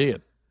time. And it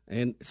did.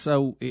 And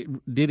so,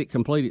 did it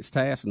complete its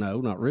task? No,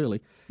 not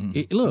really.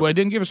 Mm-hmm. Well, it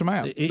didn't give us a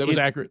map that was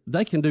accurate.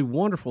 They can do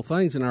wonderful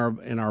things, and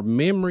our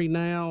memory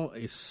now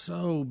is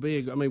so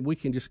big. I mean, we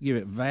can just give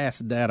it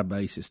vast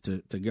databases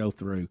to go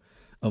through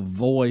of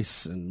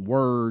voice and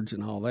words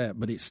and all that.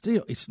 But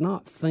it's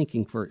not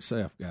thinking for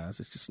itself, guys.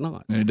 It's just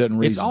not. And it doesn't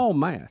reason. It's all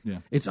math. Yeah.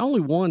 It's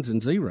only ones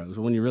and zeros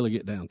when you really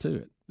get down to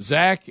it.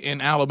 Zach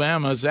in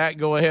Alabama. Zach,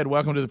 go ahead.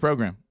 Welcome to the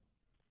program.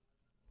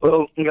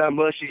 Well, God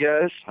bless you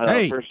guys.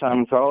 Hey. First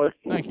time caller.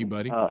 Thank you,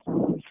 buddy.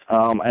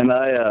 And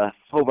I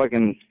hope I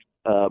can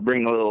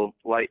bring a little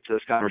light to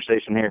this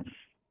conversation here.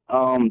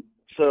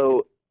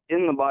 So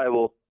in the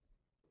Bible,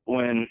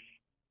 when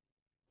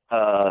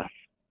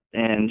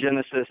in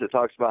Genesis it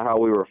talks about how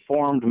we were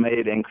formed,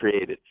 made, and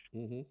created.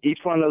 Mm-hmm. Each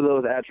one of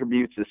those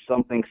attributes is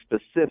something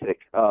specific.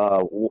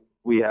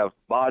 We have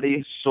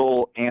body,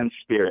 soul, and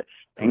spirit.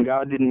 And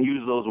God didn't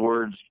use those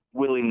words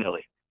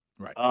willy-nilly.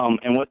 Right.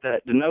 And what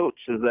that denotes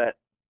is that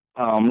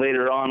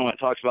later on, when it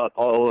talks about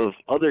all of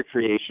other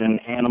creation,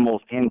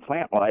 animals and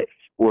plant life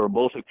were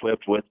both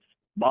equipped with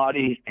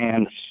body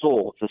and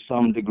soul to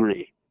some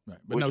degree. Right.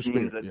 But which no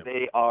spirit. means that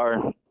they are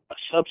a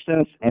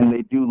substance and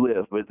they do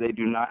live, but they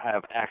do not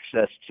have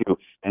access to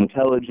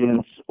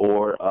intelligence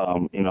or,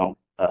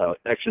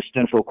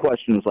 existential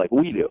questions like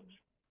we do.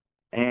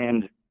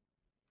 And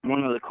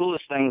one of the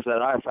coolest things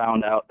that I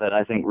found out that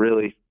I think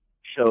really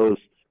shows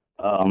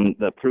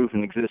the proof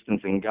and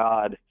existence in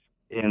God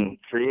in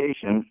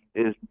creation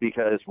is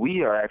because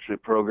we are actually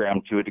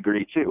programmed to a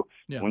degree too.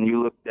 Yeah. When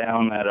you look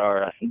down at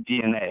our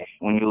DNA,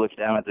 when you look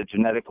down at the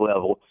genetic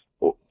level,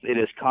 it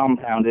is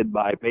compounded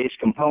by base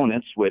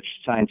components, which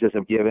scientists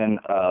have given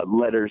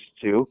letters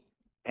to,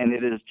 and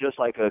it is just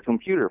like a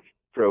computer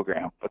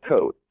program, a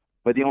code.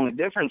 But the only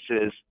difference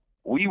is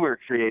we were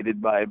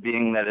created by a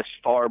being that is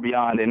far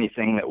beyond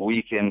anything that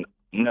we can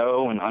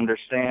know and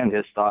understand.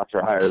 His thoughts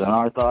are higher than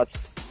our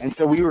thoughts. And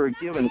so we were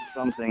given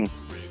something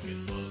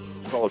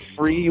called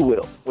free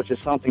will, which is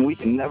something we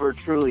can never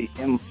truly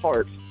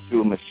impart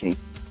to a machine.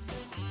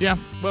 Yeah,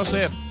 well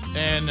said.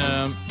 And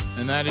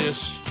that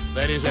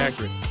is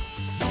accurate.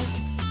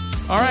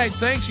 All right,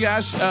 thanks,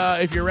 guys.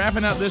 If you're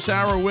wrapping up this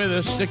hour with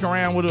us, stick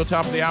around. We'll do a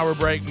top of the hour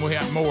break, and we'll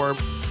have more.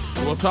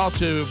 We'll talk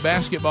to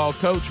basketball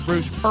coach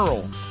Bruce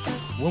Pearl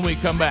when we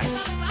come back.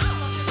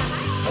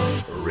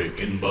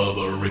 Rick and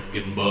Bubba, Rick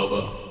and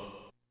Bubba.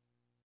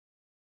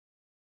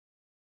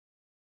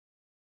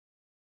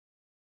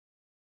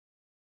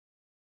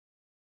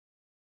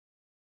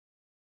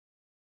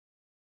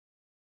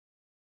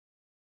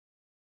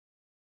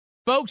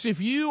 Folks,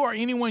 if you or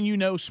anyone you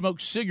know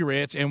smokes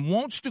cigarettes and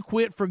wants to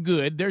quit for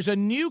good, there's a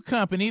new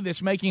company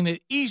that's making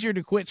it easier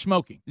to quit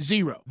smoking.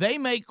 Zero. They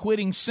make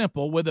quitting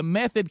simple with a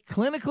method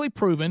clinically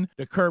proven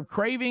to curb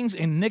cravings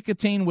and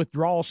nicotine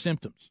withdrawal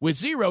symptoms. With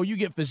Zero, you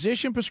get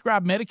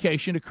physician-prescribed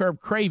medication to curb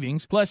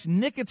cravings, plus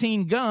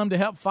nicotine gum to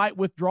help fight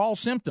withdrawal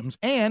symptoms,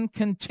 and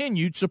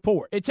continued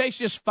support. It takes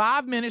just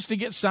 5 minutes to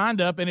get signed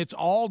up, and it's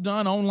all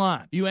done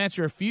online. You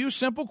answer a few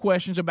simple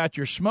questions about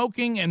your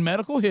smoking and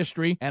medical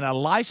history, and a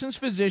licensed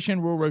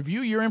physician will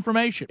review your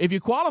information. If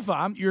you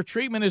qualify, your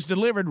treatment is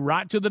delivered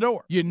right to the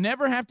door. You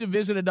never have to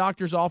visit a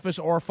doctor's office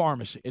or a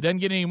pharmacy. It doesn't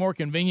get any more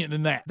convenient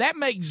than that. That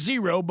makes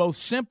Zero both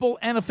simple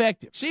and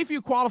effective. See if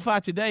you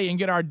qualify today and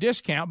get our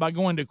discount by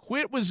going to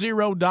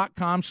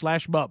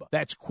quitwithzero.com/Bubba.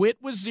 That's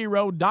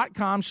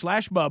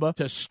quitwithzero.com/Bubba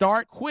to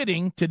start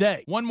quitting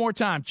today. One more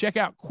time, check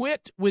out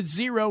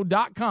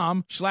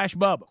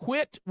quitwithzero.com/Bubba.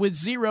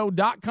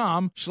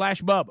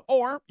 Quitwithzero.com/Bubba.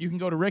 Or you can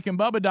go to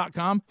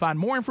rickandbubba.com, find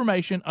more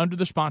information under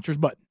the sponsors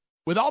button.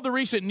 With all the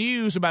recent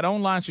news about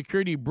online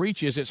security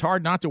breaches, it's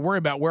hard not to worry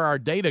about where our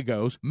data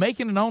goes.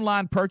 Making an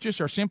online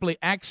purchase or simply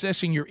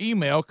accessing your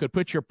email could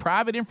put your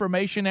private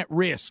information at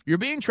risk. You're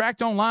being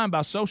tracked online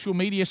by social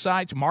media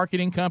sites,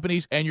 marketing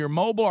companies, and your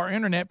mobile or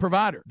internet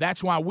provider.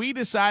 That's why we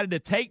decided to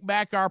take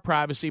back our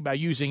privacy by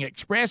using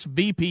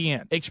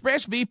ExpressVPN.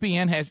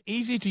 ExpressVPN has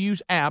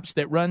easy-to-use apps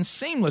that run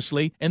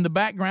seamlessly in the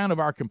background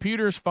of our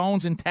computers,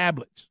 phones, and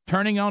tablets.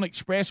 Turning on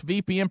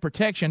ExpressVPN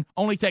protection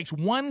only takes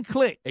one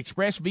click.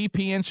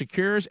 ExpressVPN secures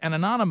and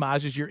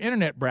anonymizes your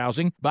internet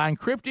browsing by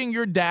encrypting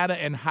your data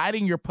and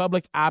hiding your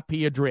public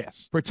IP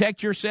address.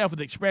 Protect yourself with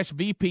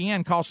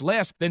ExpressVPN. Costs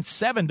less than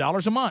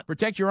 $7 a month.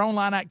 Protect your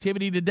online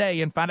activity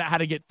today and find out how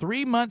to get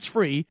 3 months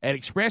free at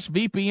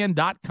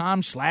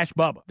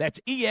expressvpn.com/Bubba. That's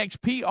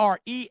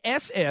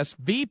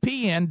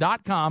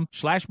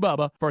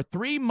expressvpn.com/Bubba for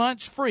 3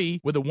 months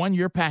free with a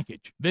 1-year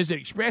package. Visit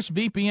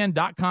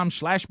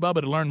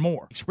expressvpn.com/Bubba to learn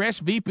more.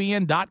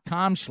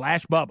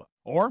 expressvpn.com/Bubba.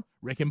 Or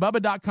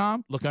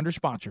rickandbubba.com, look under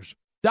sponsors.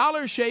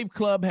 Dollar Shave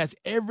Club has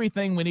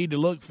everything we need to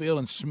look, feel,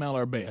 and smell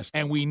our best,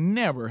 and we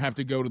never have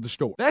to go to the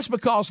store. That's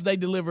because they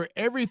deliver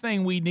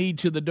everything we need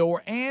to the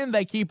door, and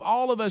they keep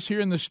all of us here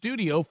in the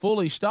studio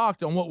fully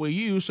stocked on what we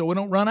use so we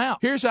don't run out.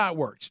 Here's how it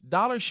works.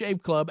 Dollar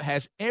Shave Club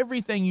has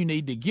everything you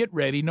need to get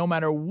ready no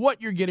matter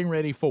what you're getting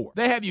ready for.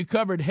 They have you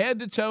covered head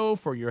to toe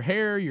for your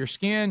hair, your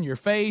skin, your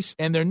face,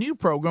 and their new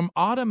program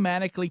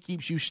automatically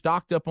keeps you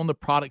stocked up on the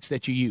products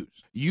that you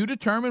use. You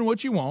determine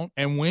what you want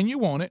and when you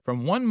want it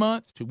from 1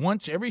 month to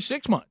once every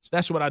 6 months.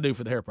 That's what I do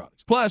for the hair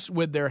products. Plus,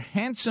 with their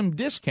handsome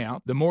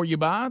discount, the more you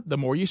buy, the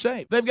more you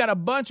save. They've got a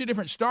bunch of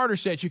different starter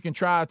sets you can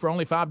try for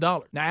only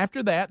 $5. Now,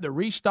 after that, the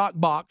restock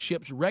box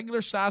ships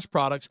regular size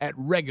products at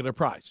regular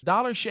price.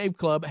 Dollar Shave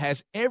Club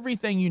has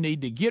everything you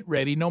need to get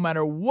ready no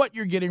matter what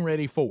you're getting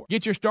ready for.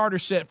 Get your starter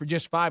set for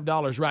just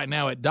 $5 right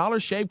now at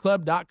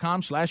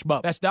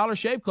dollarshaveclub.com/Bubba. That's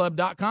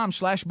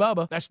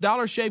dollarshaveclub.com/Bubba. That's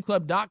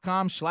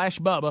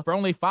dollarshaveclub.com/Bubba for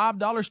only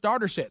 $5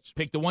 starter sets.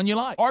 Pick the one you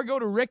like. Or go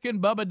to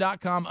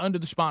rickandbubba.com under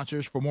the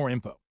sponsors for more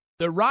info.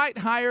 The right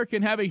hire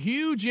can have a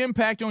huge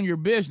impact on your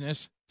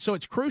business, so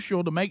it's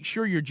crucial to make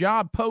sure your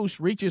job post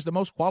reaches the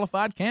most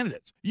qualified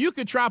candidates. You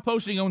could try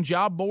posting on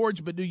job boards,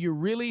 but do you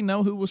really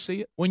know who will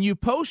see it? When you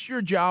post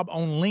your job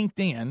on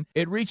LinkedIn,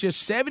 it reaches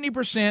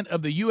 70%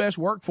 of the U.S.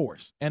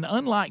 workforce. And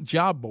unlike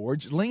job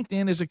boards,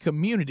 LinkedIn is a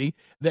community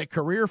that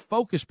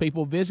career-focused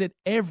people visit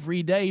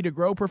every day to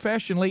grow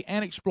professionally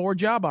and explore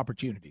job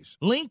opportunities.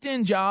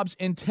 LinkedIn Jobs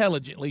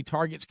intelligently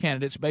targets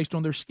candidates based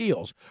on their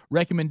skills,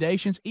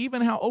 recommendations,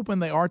 even how open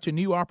they are to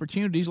new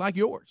opportunities like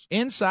yours.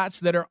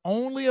 Insights that are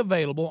only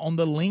available on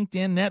the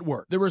LinkedIn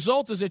network. The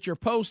result is that your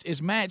post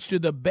is matched to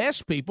the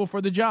best people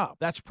for the job.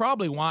 That's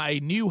probably why a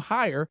new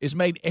hire is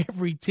made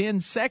every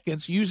 10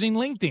 seconds using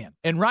LinkedIn.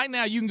 And right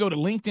now you can go to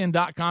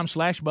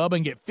linkedin.com/Bubba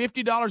and get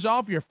 $50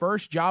 off your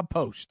first job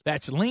post.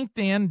 That's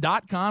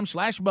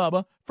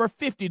linkedin.com/Bubba for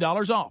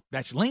 $50 off.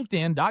 That's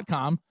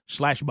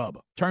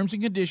linkedin.com/Bubba. Terms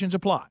and conditions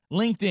apply.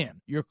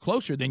 LinkedIn, you're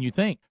closer than you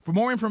think. For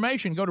more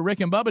information, go to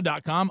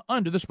rickandbubba.com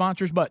under the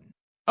sponsors button.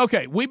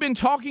 Okay, we've been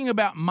talking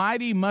about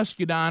Mighty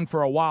Muscadine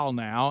for a while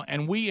now,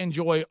 and we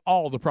enjoy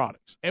all the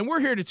products. And we're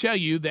here to tell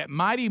you that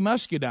Mighty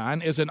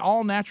Muscadine is an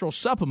all-natural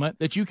supplement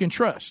that you can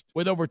trust.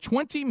 With over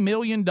 $20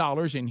 million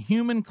in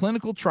human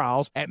clinical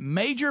trials at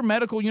major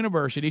medical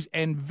universities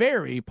and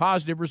very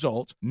positive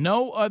results,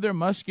 no other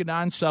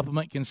muscadine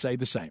supplement can say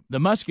the same. The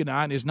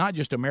muscadine is not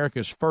just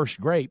America's first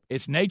grape,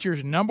 it's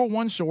nature's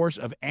 #1 source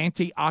of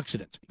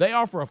antioxidants. They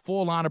offer a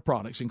full line of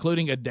products,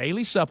 including a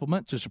daily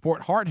supplement to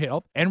support heart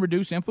health and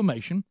reduce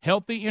inflammation,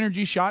 healthy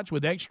energy shots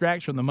with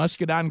extracts from the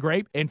muscadine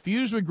grape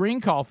infused with green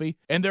coffee,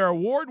 and their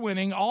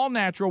award-winning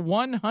all-natural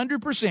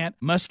 100%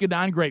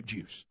 muscadine grape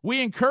juice.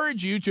 We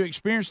encourage you to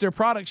experience their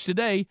products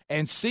today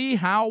and see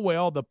how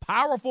well the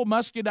powerful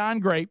muscadine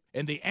grape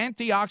and the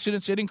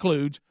antioxidants it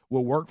includes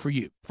will work for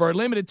you. For a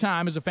limited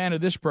time, as a fan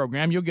of this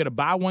program, you'll get a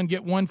buy one,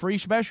 get one free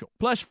special,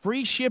 plus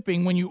free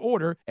shipping when you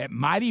order at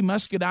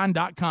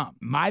MightyMuscadine.com.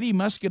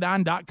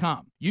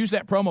 MightyMuscadine.com. Use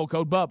that promo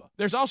code BUBBA.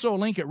 There's also a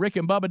link at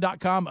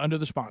rickandbubba.com under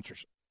the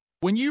sponsors.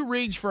 When you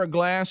reach for a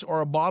glass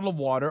or a bottle of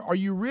water, are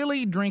you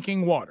really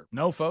drinking water?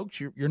 No, folks,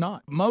 you're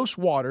not. Most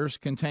waters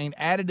contain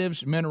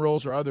additives,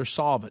 minerals, or other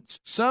solvents.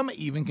 Some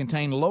even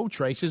contain low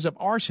traces of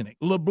arsenic.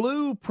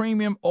 LeBlue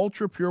Premium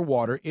Ultra Pure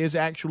Water is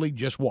actually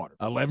just water.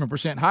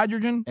 11%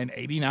 hydrogen and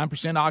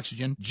 89%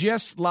 oxygen,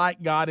 just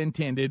like God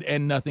intended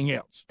and nothing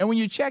else. And when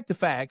you check the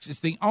facts,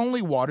 it's the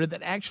only water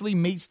that actually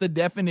meets the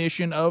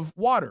definition of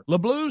water.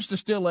 LeBlue's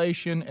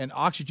distillation and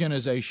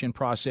oxygenization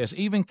process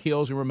even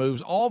kills and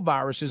removes all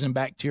viruses and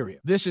bacteria.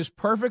 This is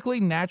perfectly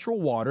natural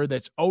water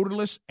that's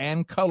odorless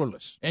and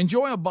colorless.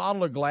 Enjoy a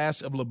bottle or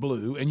glass of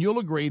LeBlue, and you'll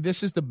agree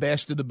this is the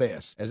best of the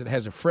best, as it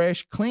has a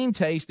fresh, clean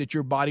taste that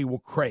your body will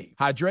crave.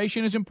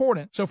 Hydration is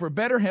important, so for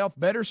better health,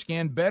 better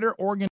skin, better organ